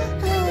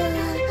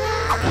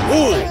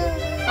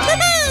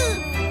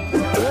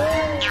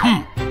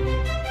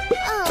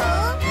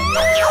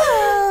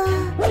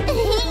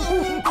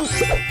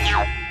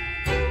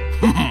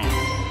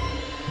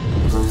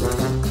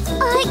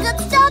 I got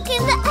stuck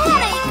in the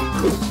attic.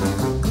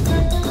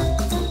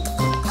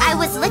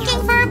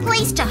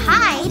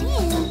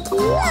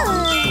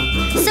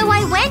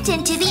 went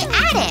into the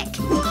attic.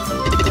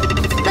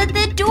 But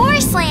the door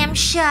slammed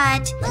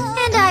shut,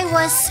 and I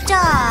was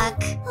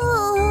stuck.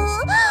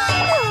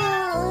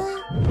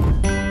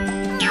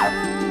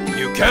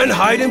 You can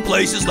hide in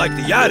places like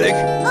the attic,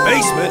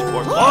 basement,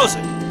 or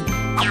closet.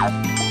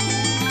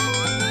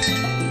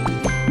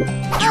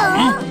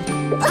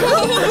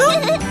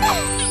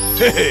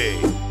 Hey!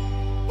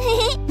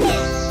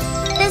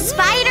 The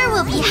spider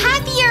will be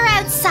happier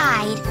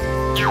outside.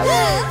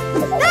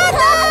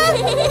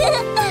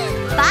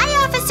 Bye,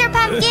 Officer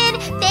Pumpkin.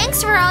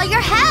 Thanks for all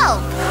your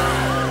help.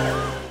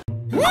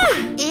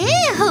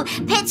 Ew,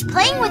 Pit's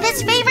playing with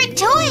his favorite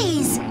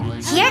toys.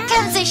 Here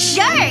comes a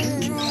shark.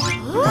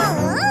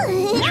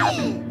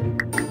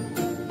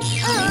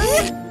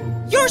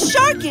 You're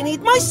sharking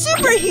it, my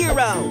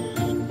superhero!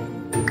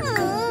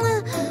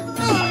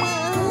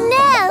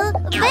 No,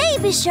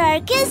 Baby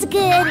Shark is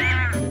good.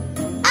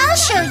 I'll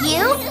show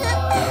you.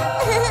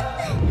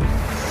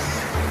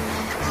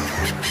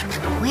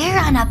 We're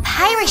on a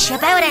pirate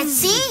ship out at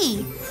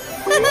sea.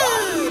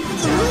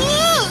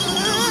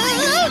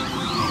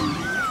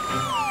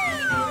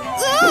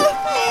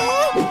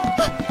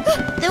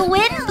 The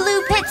wind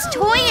blew Pit's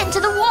toy into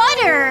the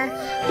water.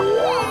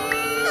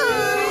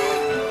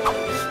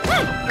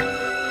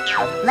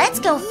 Let's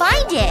go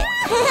find it.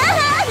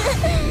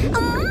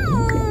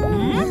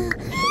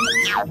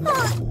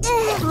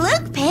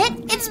 Look, Pit,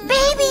 it's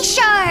Baby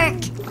Shark.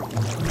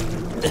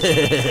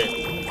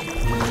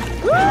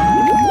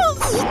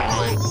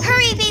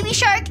 Hurry, Baby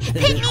Shark.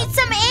 Pit needs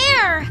some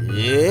air.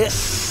 Yeah.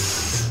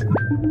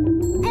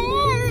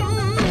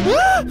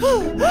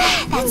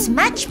 That's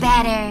much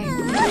better.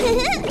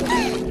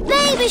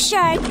 Baby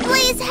Shark,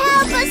 please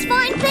help us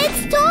find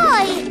Pit's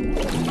toy.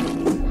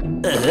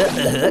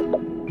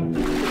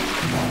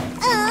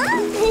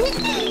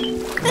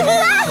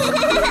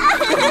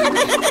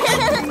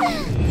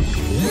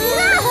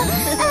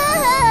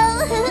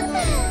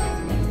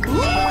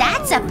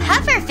 That's a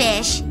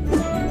pufferfish.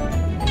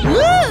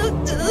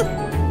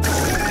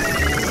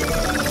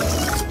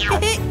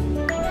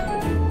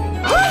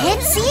 Pit,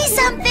 see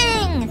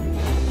something.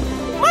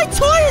 My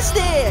toy is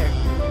there!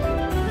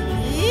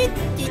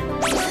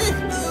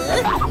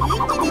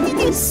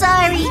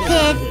 Sorry,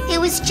 Pit. It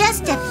was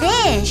just a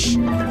fish.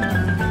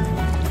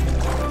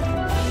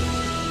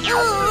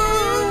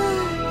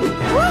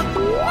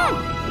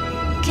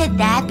 Could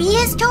that be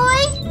his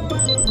toy?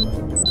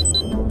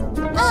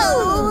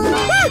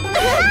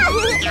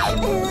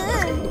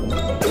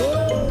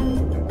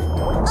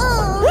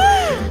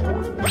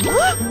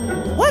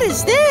 What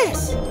is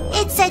this?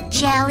 It's a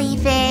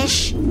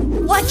jellyfish.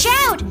 Watch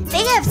out!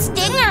 They have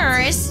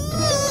stingers.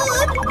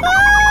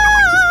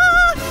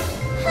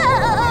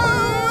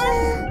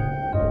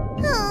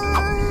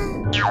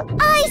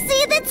 I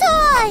see the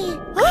toy!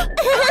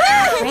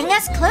 Bring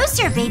us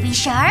closer, Baby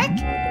Shark.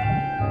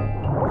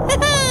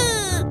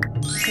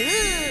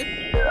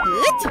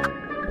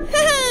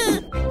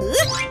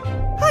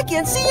 I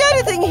can't see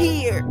anything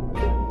here!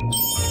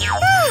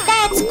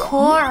 That's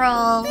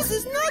coral. This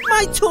is not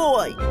my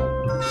toy!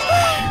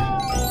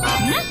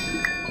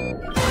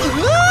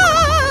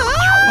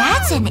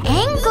 That's an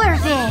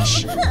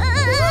anglerfish.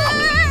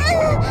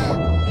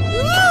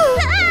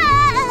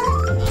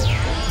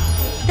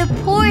 The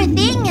poor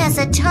thing has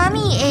a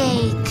tummy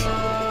ache.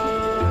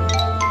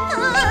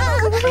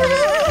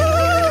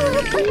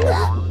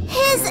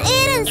 He's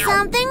eaten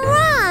something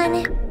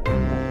wrong.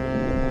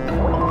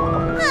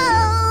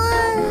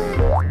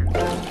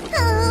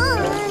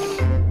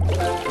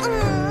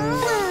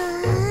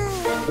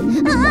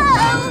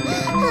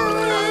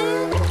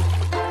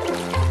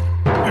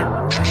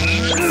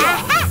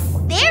 Aha!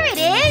 There it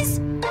is.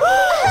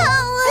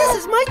 This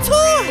is my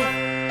toy!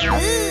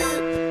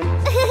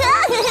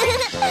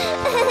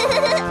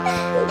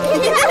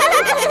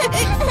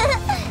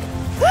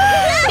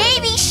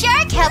 Baby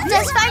Shark helped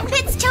us find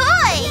Pit's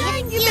toy.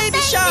 Thank you, Baby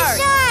Shark!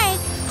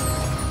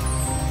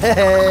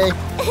 Hey!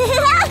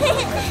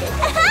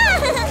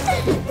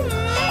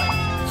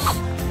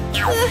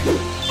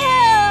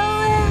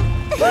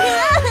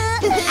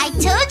 I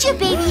told you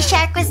Baby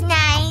Shark was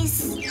nice.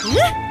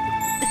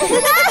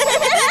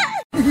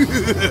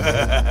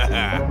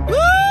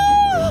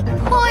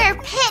 Poor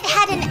Pit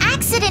had an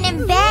accident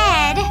in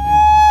bed.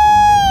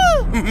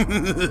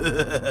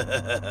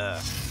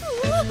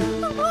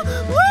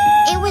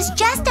 It was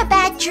just a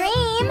bad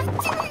dream.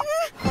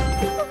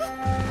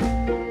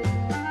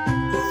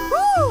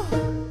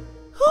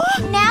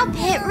 Now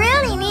Pit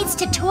really needs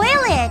to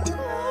toilet.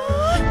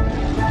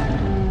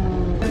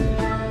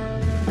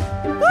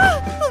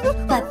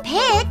 But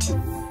Pit,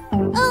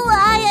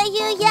 Why are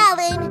you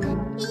yelling?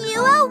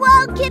 You are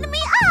woken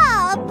me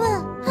up!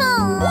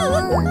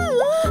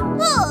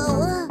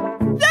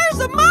 There's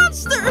a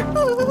monster!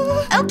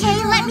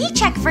 okay, let me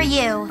check for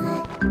you.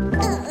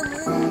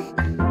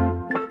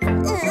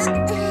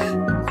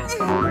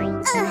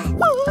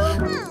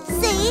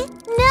 See?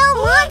 No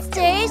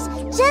monsters,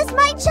 just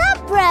my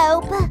jump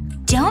rope!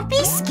 Don't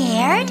be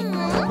scared.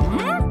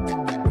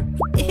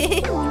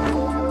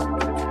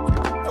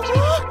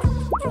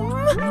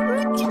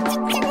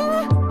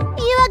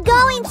 You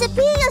to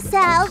pee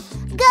yourself,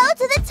 go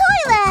to the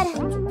toilet.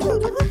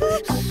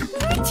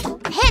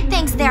 Pit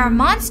thinks there are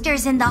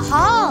monsters in the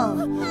hall.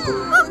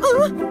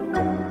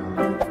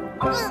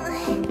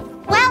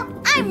 Well,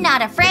 I'm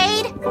not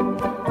afraid.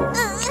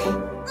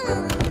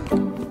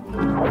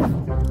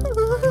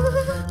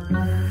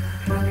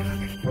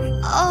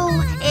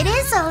 Oh, it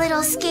is a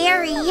little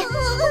scary.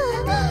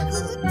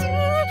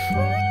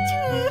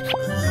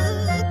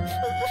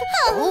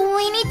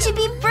 We need to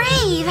be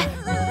brave.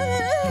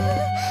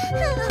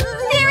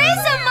 There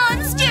is a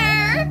monster!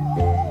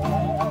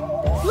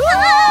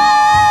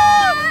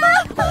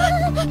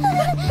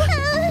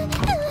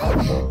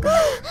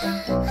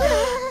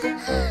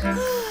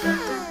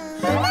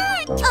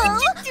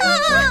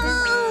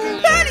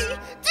 Penny,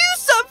 do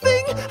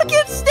something! I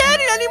can't stand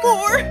it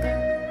anymore!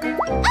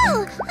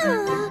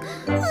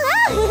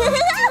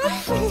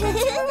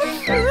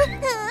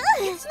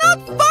 It's not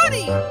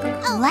funny!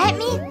 Let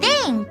me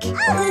think.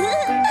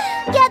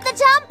 Get the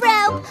jump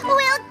rope.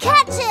 We'll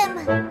catch him.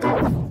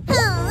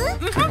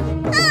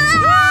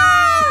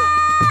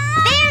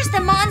 There's the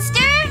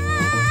monster!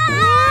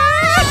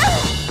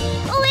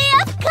 We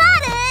have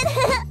caught it.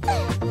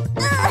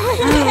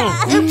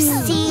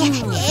 Oopsie,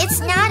 it's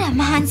not a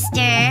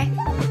monster.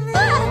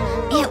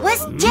 It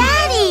was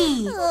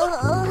Daddy!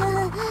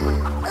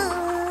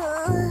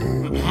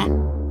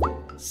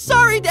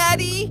 Sorry,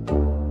 Daddy!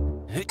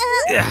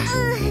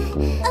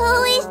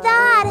 We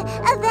thought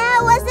that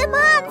was a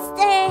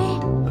monster.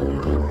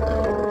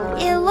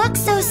 It looks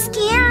so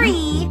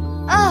scary.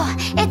 Oh,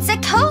 it's a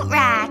coat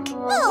rack.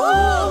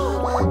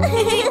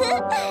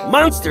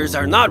 Monsters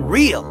are not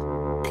real.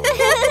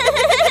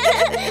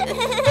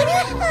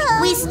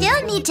 We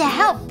still need to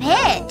help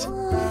Pit.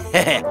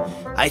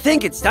 I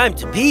think it's time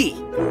to pee.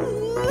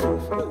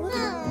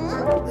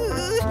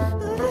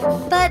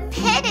 But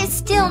Pit is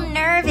still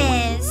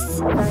nervous.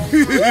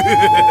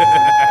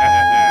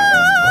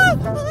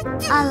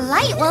 A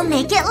light will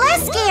make it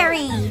less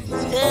scary.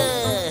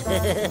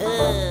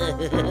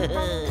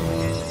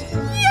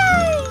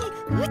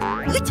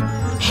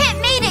 Pit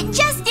made it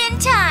just in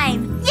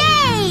time.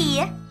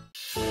 Yay!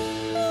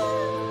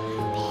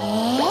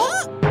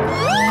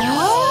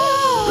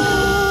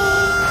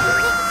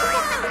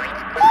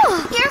 Oh,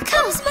 here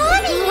comes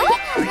Mommy.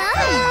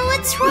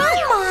 What's wrong,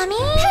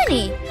 Mommy?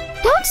 Penny,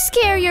 don't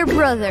scare your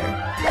brother.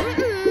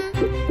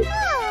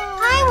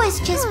 I was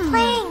just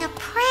playing a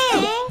prank.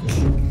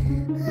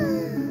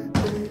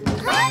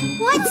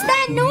 What's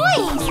that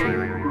noise?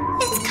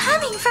 It's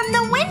coming from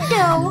the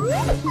window.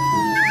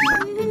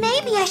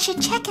 Maybe I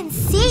should check and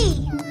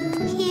see.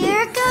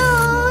 Here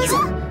goes.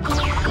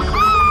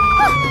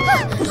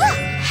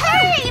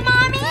 Hurry,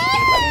 Mommy!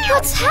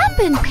 What's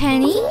happened,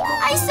 Penny?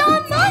 I saw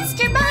a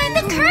monster behind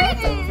the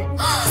curtain.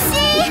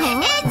 See?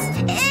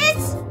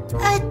 It's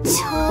a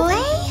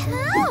toy?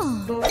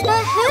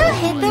 But who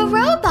hid the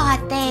robot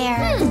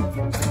there?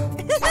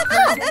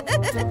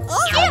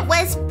 It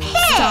was Pit!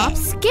 Stop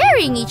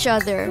scaring each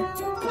other.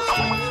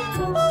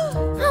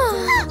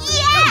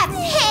 Yeah,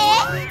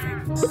 Pit!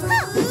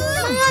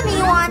 Mommy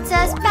wants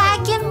us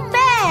back in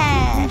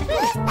bed.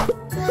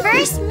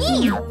 First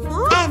me,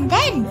 and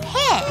then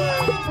Pit.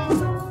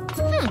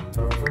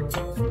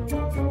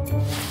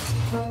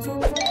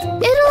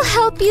 It'll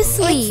help you It's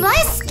sleep.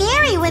 less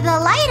scary with a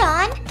light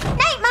on.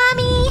 Night,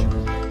 Mommy!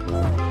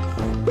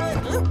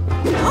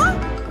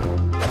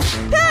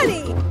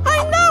 Penny, I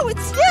know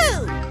it's you!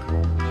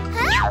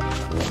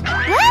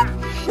 What?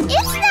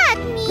 It's not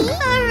me!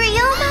 A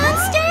real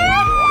monster?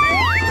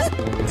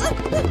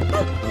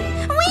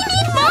 We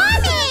need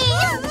Mommy!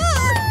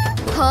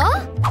 Huh?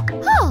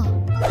 Oh.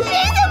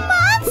 There's a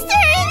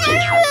monster in the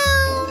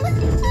room!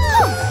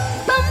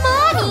 But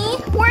Mommy,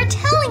 we're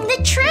telling the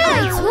I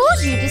truth! told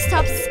you to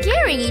stop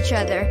scaring each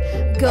other.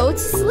 Go to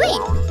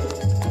sleep.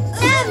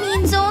 That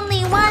means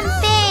only one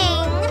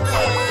thing.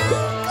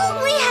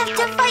 We have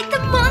to fight the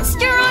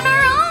monster on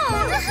our own.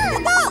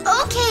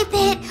 Okay,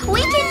 Pit,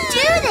 we can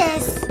do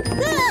this.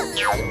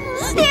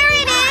 There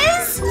it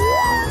is.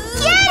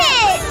 Get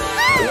it.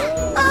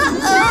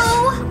 Uh-oh.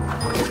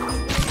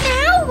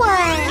 Now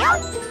what?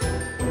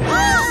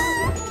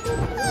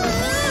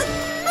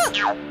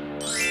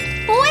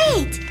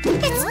 Wait,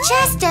 it's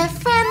just a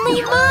friendly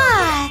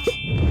moth.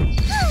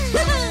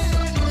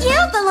 You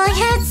belong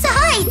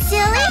outside,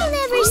 silly. I'll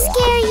never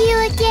scare you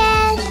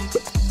again.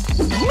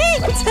 Me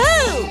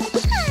too!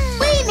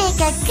 We make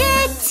a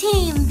good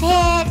team,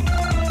 Pit.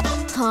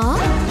 Huh?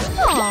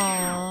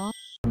 Aww.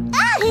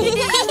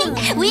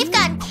 We've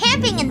gone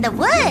camping in the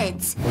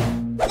woods.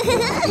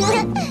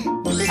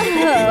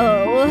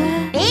 Oh.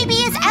 Baby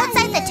is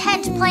outside the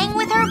tent playing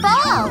with her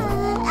ball.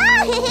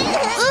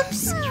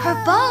 Oops, her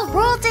ball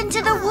rolled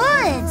into the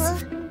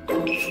woods.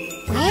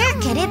 Where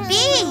could it be?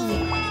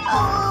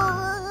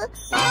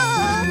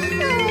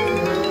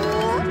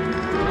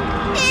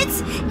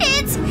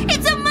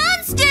 It's a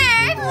monster!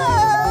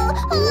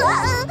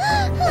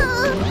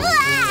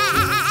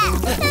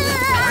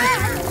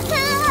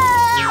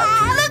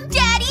 Look,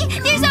 Daddy,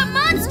 there's a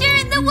monster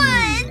in the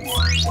woods!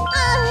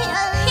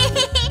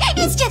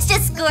 It's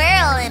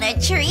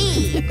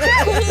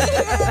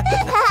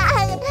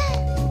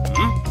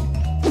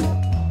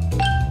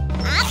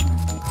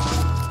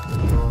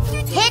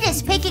Hit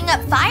is picking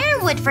up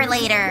firewood for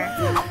later.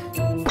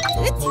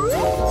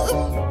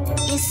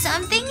 Is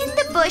something in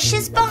the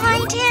bushes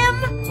behind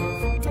him?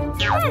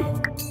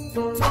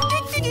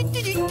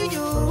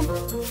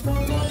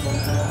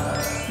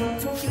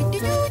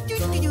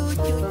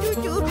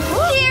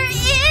 There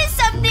is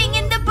something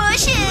in the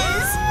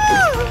bushes!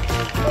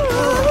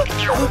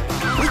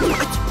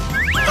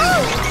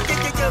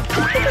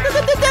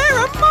 There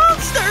are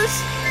monsters!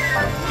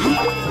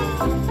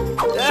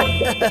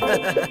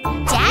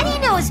 Daddy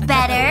knows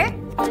better.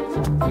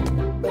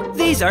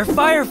 These are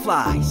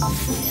fireflies.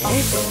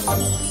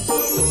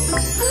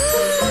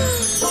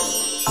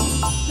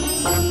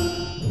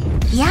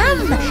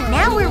 Yum!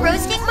 Now we're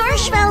roasting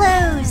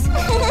marshmallows.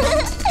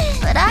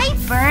 But I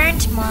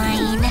burnt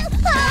mine.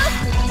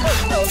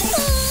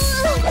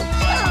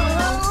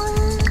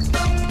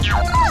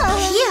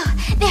 Phew!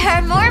 There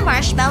are more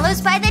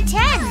marshmallows by the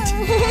tent.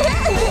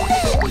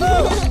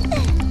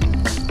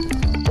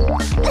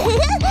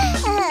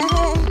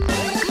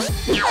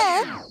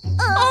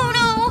 Oh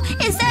no!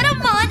 Is that a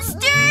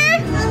monster?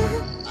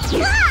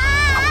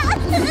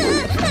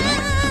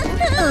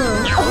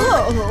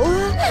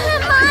 The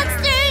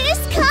monster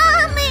is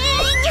coming!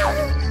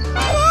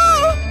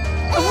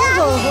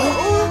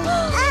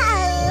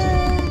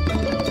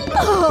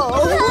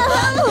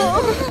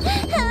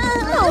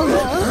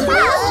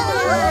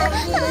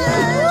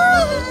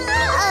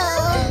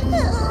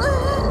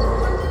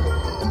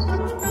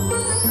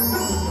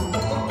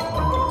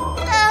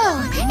 Oh,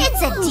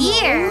 it's a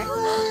deer.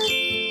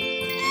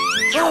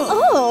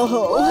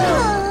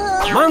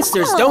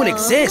 Monsters don't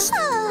exist.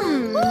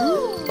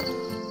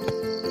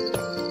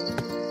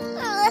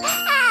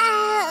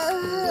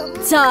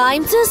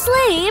 Time to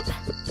sleep.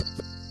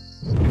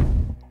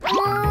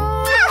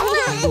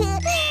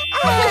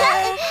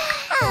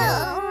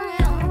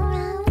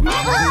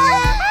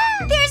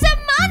 There's a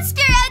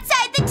monster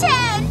outside the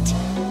tent!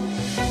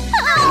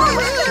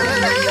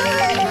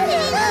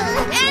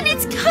 And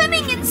it's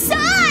coming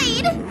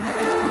inside!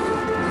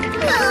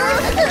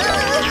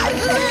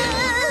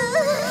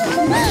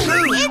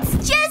 It's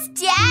just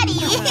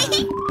Daddy!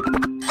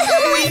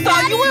 We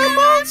thought you were a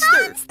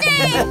monster!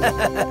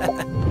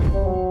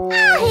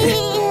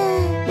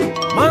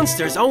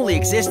 Monsters only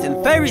exist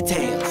in fairy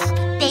tales.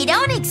 They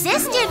don't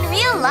exist in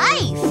real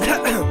life.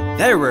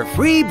 There were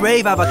 3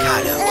 brave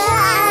avocados.